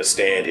 Like in The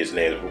Stand, his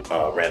name is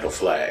Randall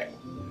Flagg.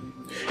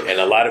 And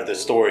a lot of the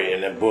story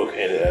in that book,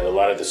 and a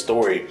lot of the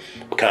story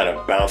kind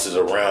of bounces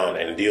around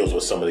and deals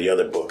with some of the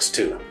other books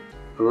too.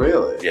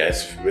 Really? Yeah,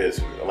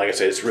 it's like I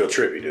said, it's real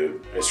trippy,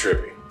 dude. It's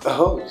trippy.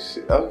 Oh,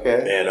 shit.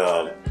 Okay. And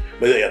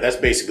but yeah, that's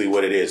basically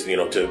what it is.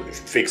 To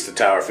fix the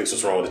tower, fix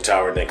what's wrong with the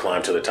tower, and then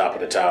climb to the top of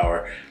the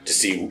tower to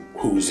see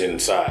who's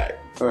inside,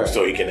 right,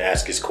 so he can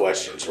ask his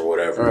questions or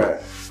whatever.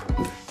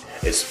 Right.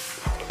 It's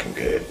fucking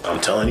good. I'm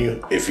telling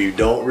you, if you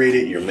don't read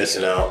it, you're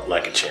missing out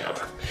like a champ.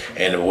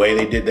 And the way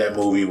they did that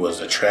movie was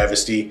a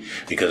travesty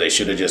because they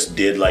should have just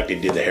did like they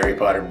did the Harry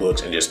Potter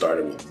books and just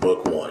started with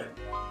book 1.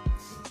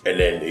 And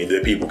then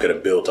the people could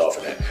have built off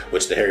of that,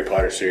 which the Harry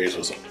Potter series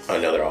was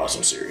another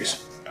awesome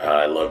series.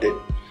 I loved it.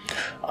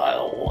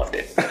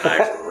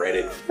 I read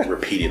it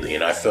repeatedly,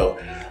 and I felt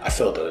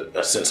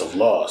a sense of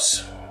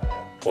loss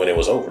when it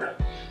was over.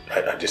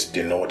 I just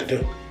didn't know what to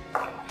do.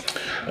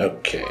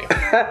 Okay.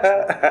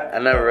 I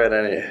never read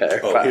any Harry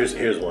Potter.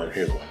 Here's one.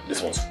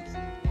 This one's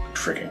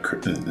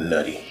freaking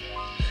nutty.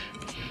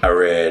 I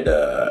read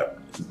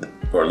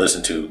or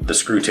listened to The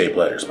Screwtape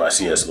Letters by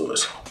C.S.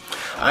 Lewis.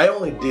 I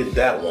only did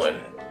that one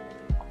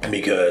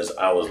because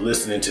I was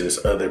listening to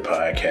this other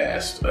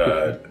podcast,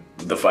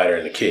 The Fighter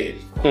and the Kid.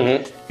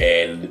 Mm-hmm.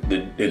 And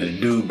the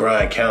dude,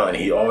 Brian Callen,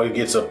 he always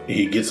gets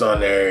on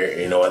there,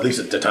 at least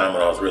at the time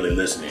when I was really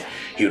listening,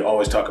 he would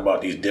always talk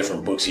about these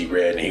different books he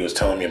read, and he was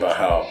telling me about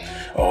how,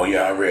 oh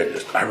yeah, I read the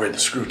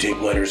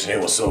Screwtape Letters and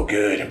it was so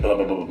good and blah,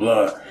 blah, blah, blah,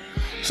 blah.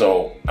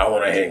 So I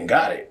went ahead and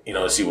got it,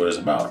 to see what it's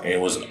about. And it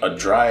was a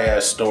dry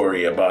ass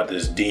story about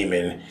this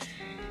demon,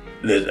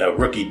 a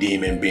rookie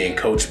demon being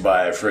coached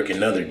by a freaking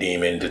another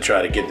demon to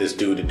try to get this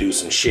dude to do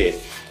some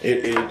shit.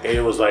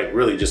 It was like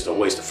really just a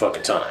waste of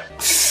fucking time.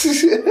 So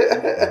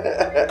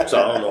I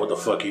don't know what the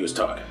fuck he was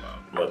talking about,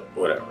 but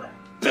whatever.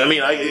 I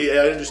mean, I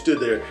understood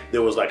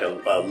there was like a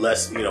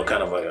lesson,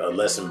 kind of like a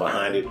lesson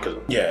behind it. Cause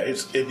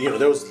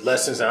there was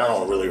lessons and I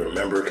don't really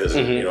remember because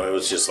it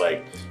was just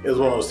like it was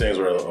one of those things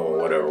where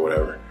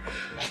whatever.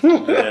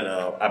 And then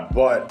I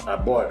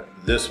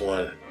bought this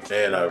one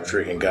and I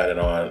freaking got it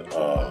on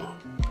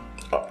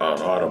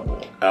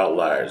Audible.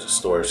 Outliers: A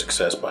Story of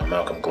Success by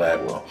Malcolm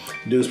Gladwell.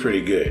 The dude's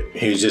pretty good.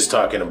 He was just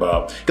talking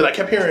about because I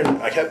kept hearing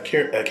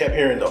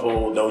the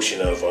whole notion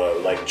of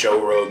like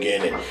Joe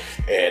Rogan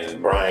and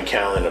Brian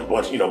Callen and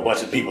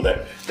bunch of people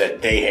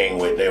that they hang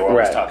with. They were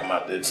always talking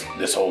about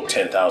this whole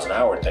 10,000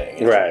 hour thing.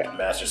 To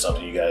master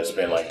something, you got to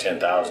spend like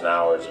 10,000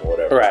 hours or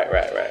whatever.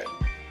 Right.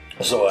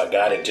 So I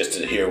got it just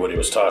to hear what he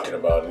was talking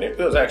about, and it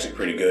was actually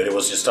pretty good. It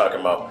was just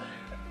talking about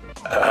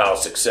how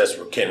success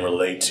can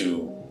relate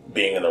to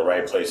being in the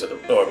right place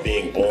or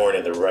being born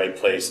in the right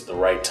place at the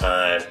right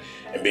time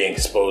and being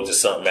exposed to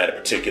something at a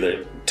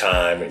particular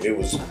time. And it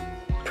was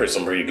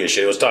some pretty good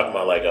shit. It was talking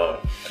about like I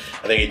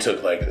think he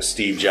took like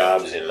Steve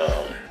Jobs and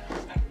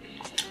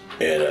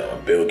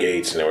Bill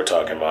Gates, and they were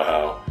talking about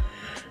how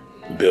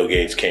Bill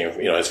Gates came,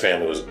 his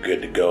family was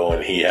good to go,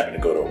 and he happened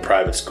to go to a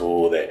private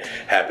school that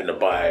happened to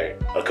buy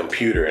a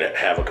computer and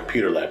have a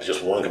computer lab,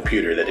 just one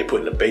computer that they put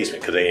in the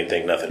basement because they didn't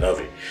think nothing of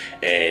it.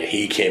 And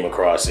he came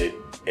across it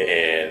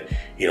and,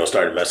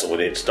 started messing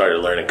with it, started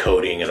learning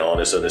coding and all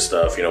this other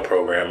stuff, a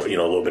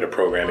little bit of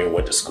programming,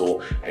 went to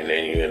school, and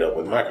then you end up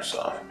with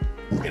Microsoft,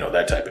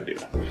 that type of deal.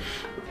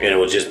 And it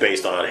was just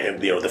based on him,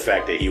 the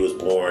fact that he was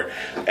born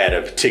at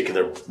a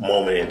particular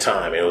moment in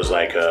time. It was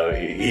like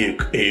he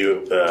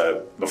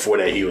before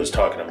that he was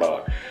talking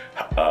about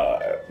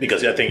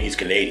because I think he's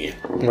Canadian.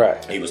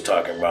 Right. He was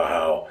talking about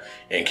how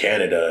in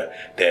Canada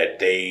that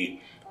the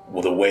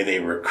way they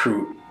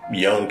recruit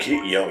young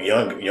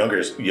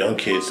kids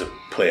to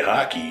play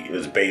hockey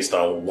is based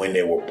on when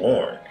they were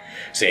born.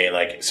 Saying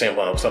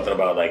something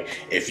about like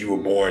if you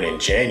were born in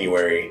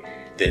January,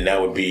 then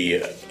that would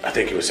be, I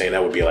think he was saying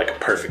that would be like a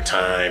perfect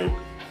time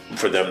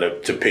for them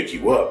to pick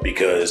you up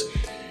because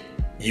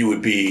you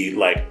would be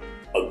like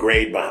a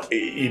grade behind,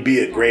 you'd be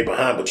a grade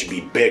behind, but you'd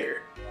be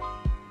bigger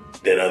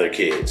than other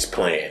kids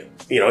playing.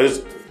 It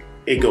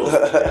goes. It was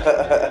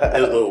a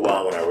little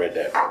while when I read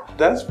that.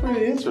 That's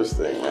pretty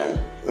interesting, man.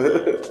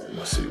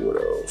 Let's see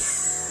what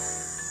else.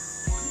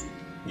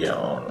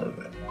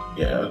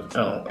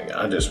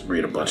 I just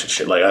read a bunch of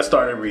shit. Like I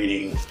started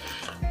reading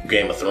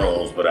Game of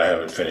Thrones, but I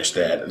haven't finished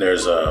that.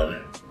 There's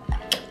a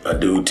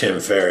dude,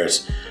 Tim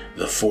Ferriss,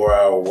 the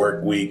 4-Hour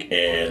Work Week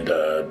and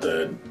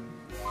the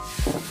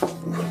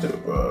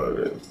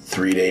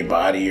 3-Day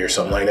Body or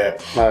something like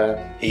that.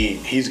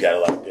 He's got a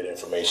lot of good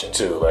information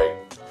too. Like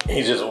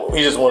he's just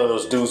one of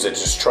those dudes that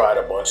just tried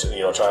a bunch of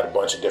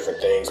different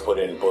things, put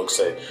in books,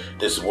 said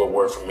this is what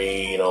worked for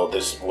me.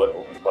 This is what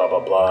blah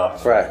blah blah.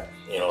 Right.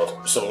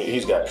 So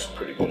he's got some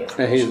pretty good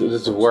information. And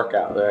this is a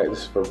workout, right?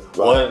 This is for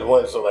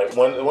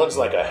one's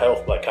like a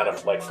health, like kind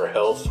of like for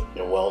health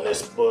and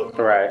wellness book,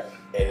 right?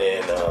 And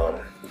then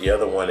the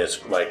other one is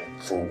like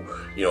for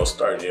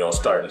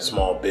starting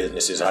small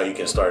businesses, how you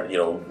can start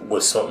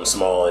with something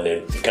small and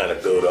then kind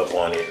of build up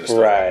on it and stuff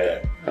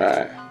like that.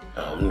 Right.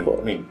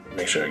 Let me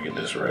make sure I get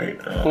this right.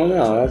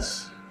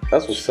 That's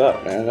what's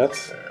up, man.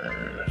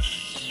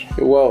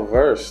 You're well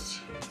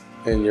versed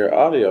in your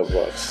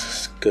audiobooks.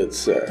 Good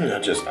sir.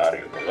 Not just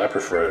audiobooks. I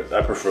prefer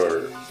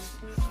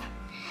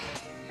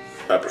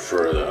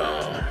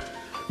the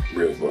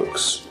real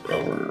books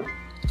over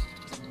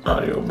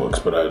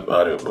audiobooks, but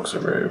audiobooks are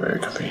very, very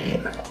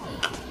convenient.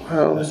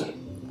 Well,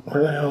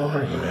 where the hell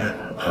are you,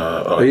 man?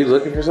 Are you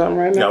looking for something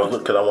right now? Yeah, I was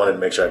looking because I wanted to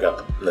make sure I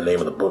got the name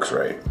of the books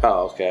right.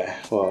 Oh, okay.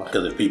 Well,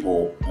 because if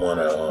people want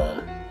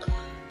to,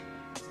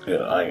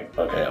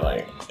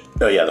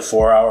 the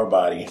 4-Hour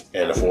Body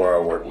and the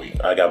 4-Hour Work Week.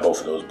 I got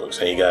both of those books,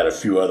 and you got a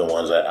few other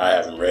ones that I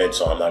haven't read,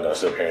 so I'm not gonna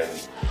sit up here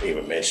and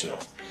even mention them.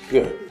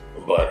 Good,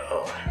 but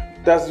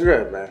that's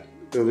good, man.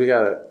 Dude, we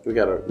gotta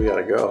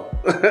go.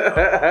 I was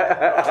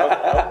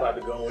about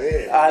to go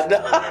in. I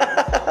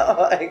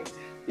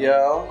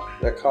know.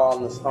 They're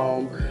calling us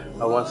home.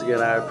 Once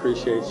again, I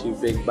appreciate you,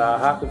 Big Bow.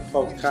 How can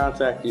folks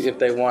contact you if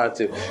they wanted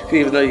to,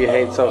 even though you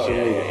hate social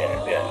media?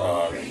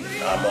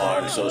 I'm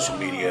on social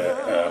media,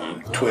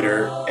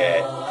 Twitter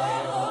at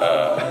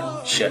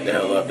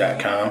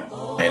shutthehell.com,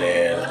 and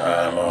then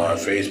I'm on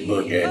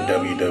Facebook at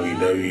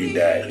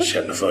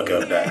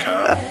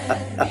www.shutthefuckup.com.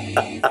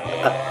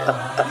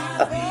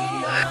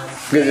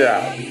 Good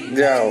job.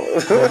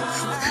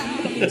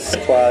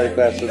 Quality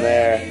question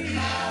there.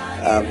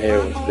 I'm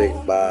here with Big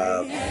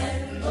Bob.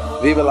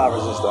 Viva la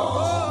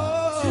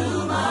Resistance.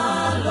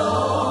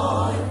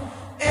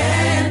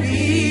 And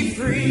be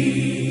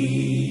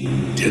free.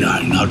 Did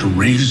I not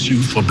raise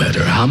you for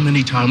better? How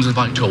many times have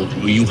I told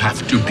you you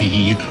have to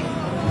be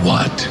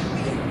what?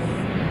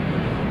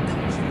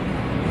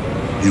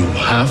 You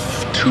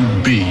have to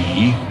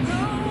be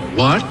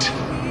what?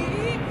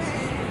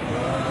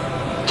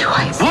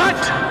 Twice. What?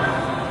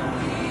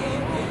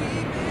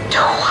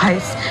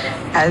 Twice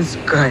as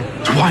good.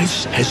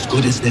 Twice as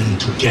good as them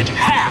to get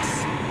half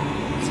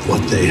of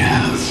what they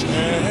have.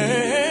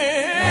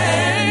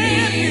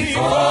 And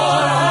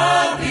before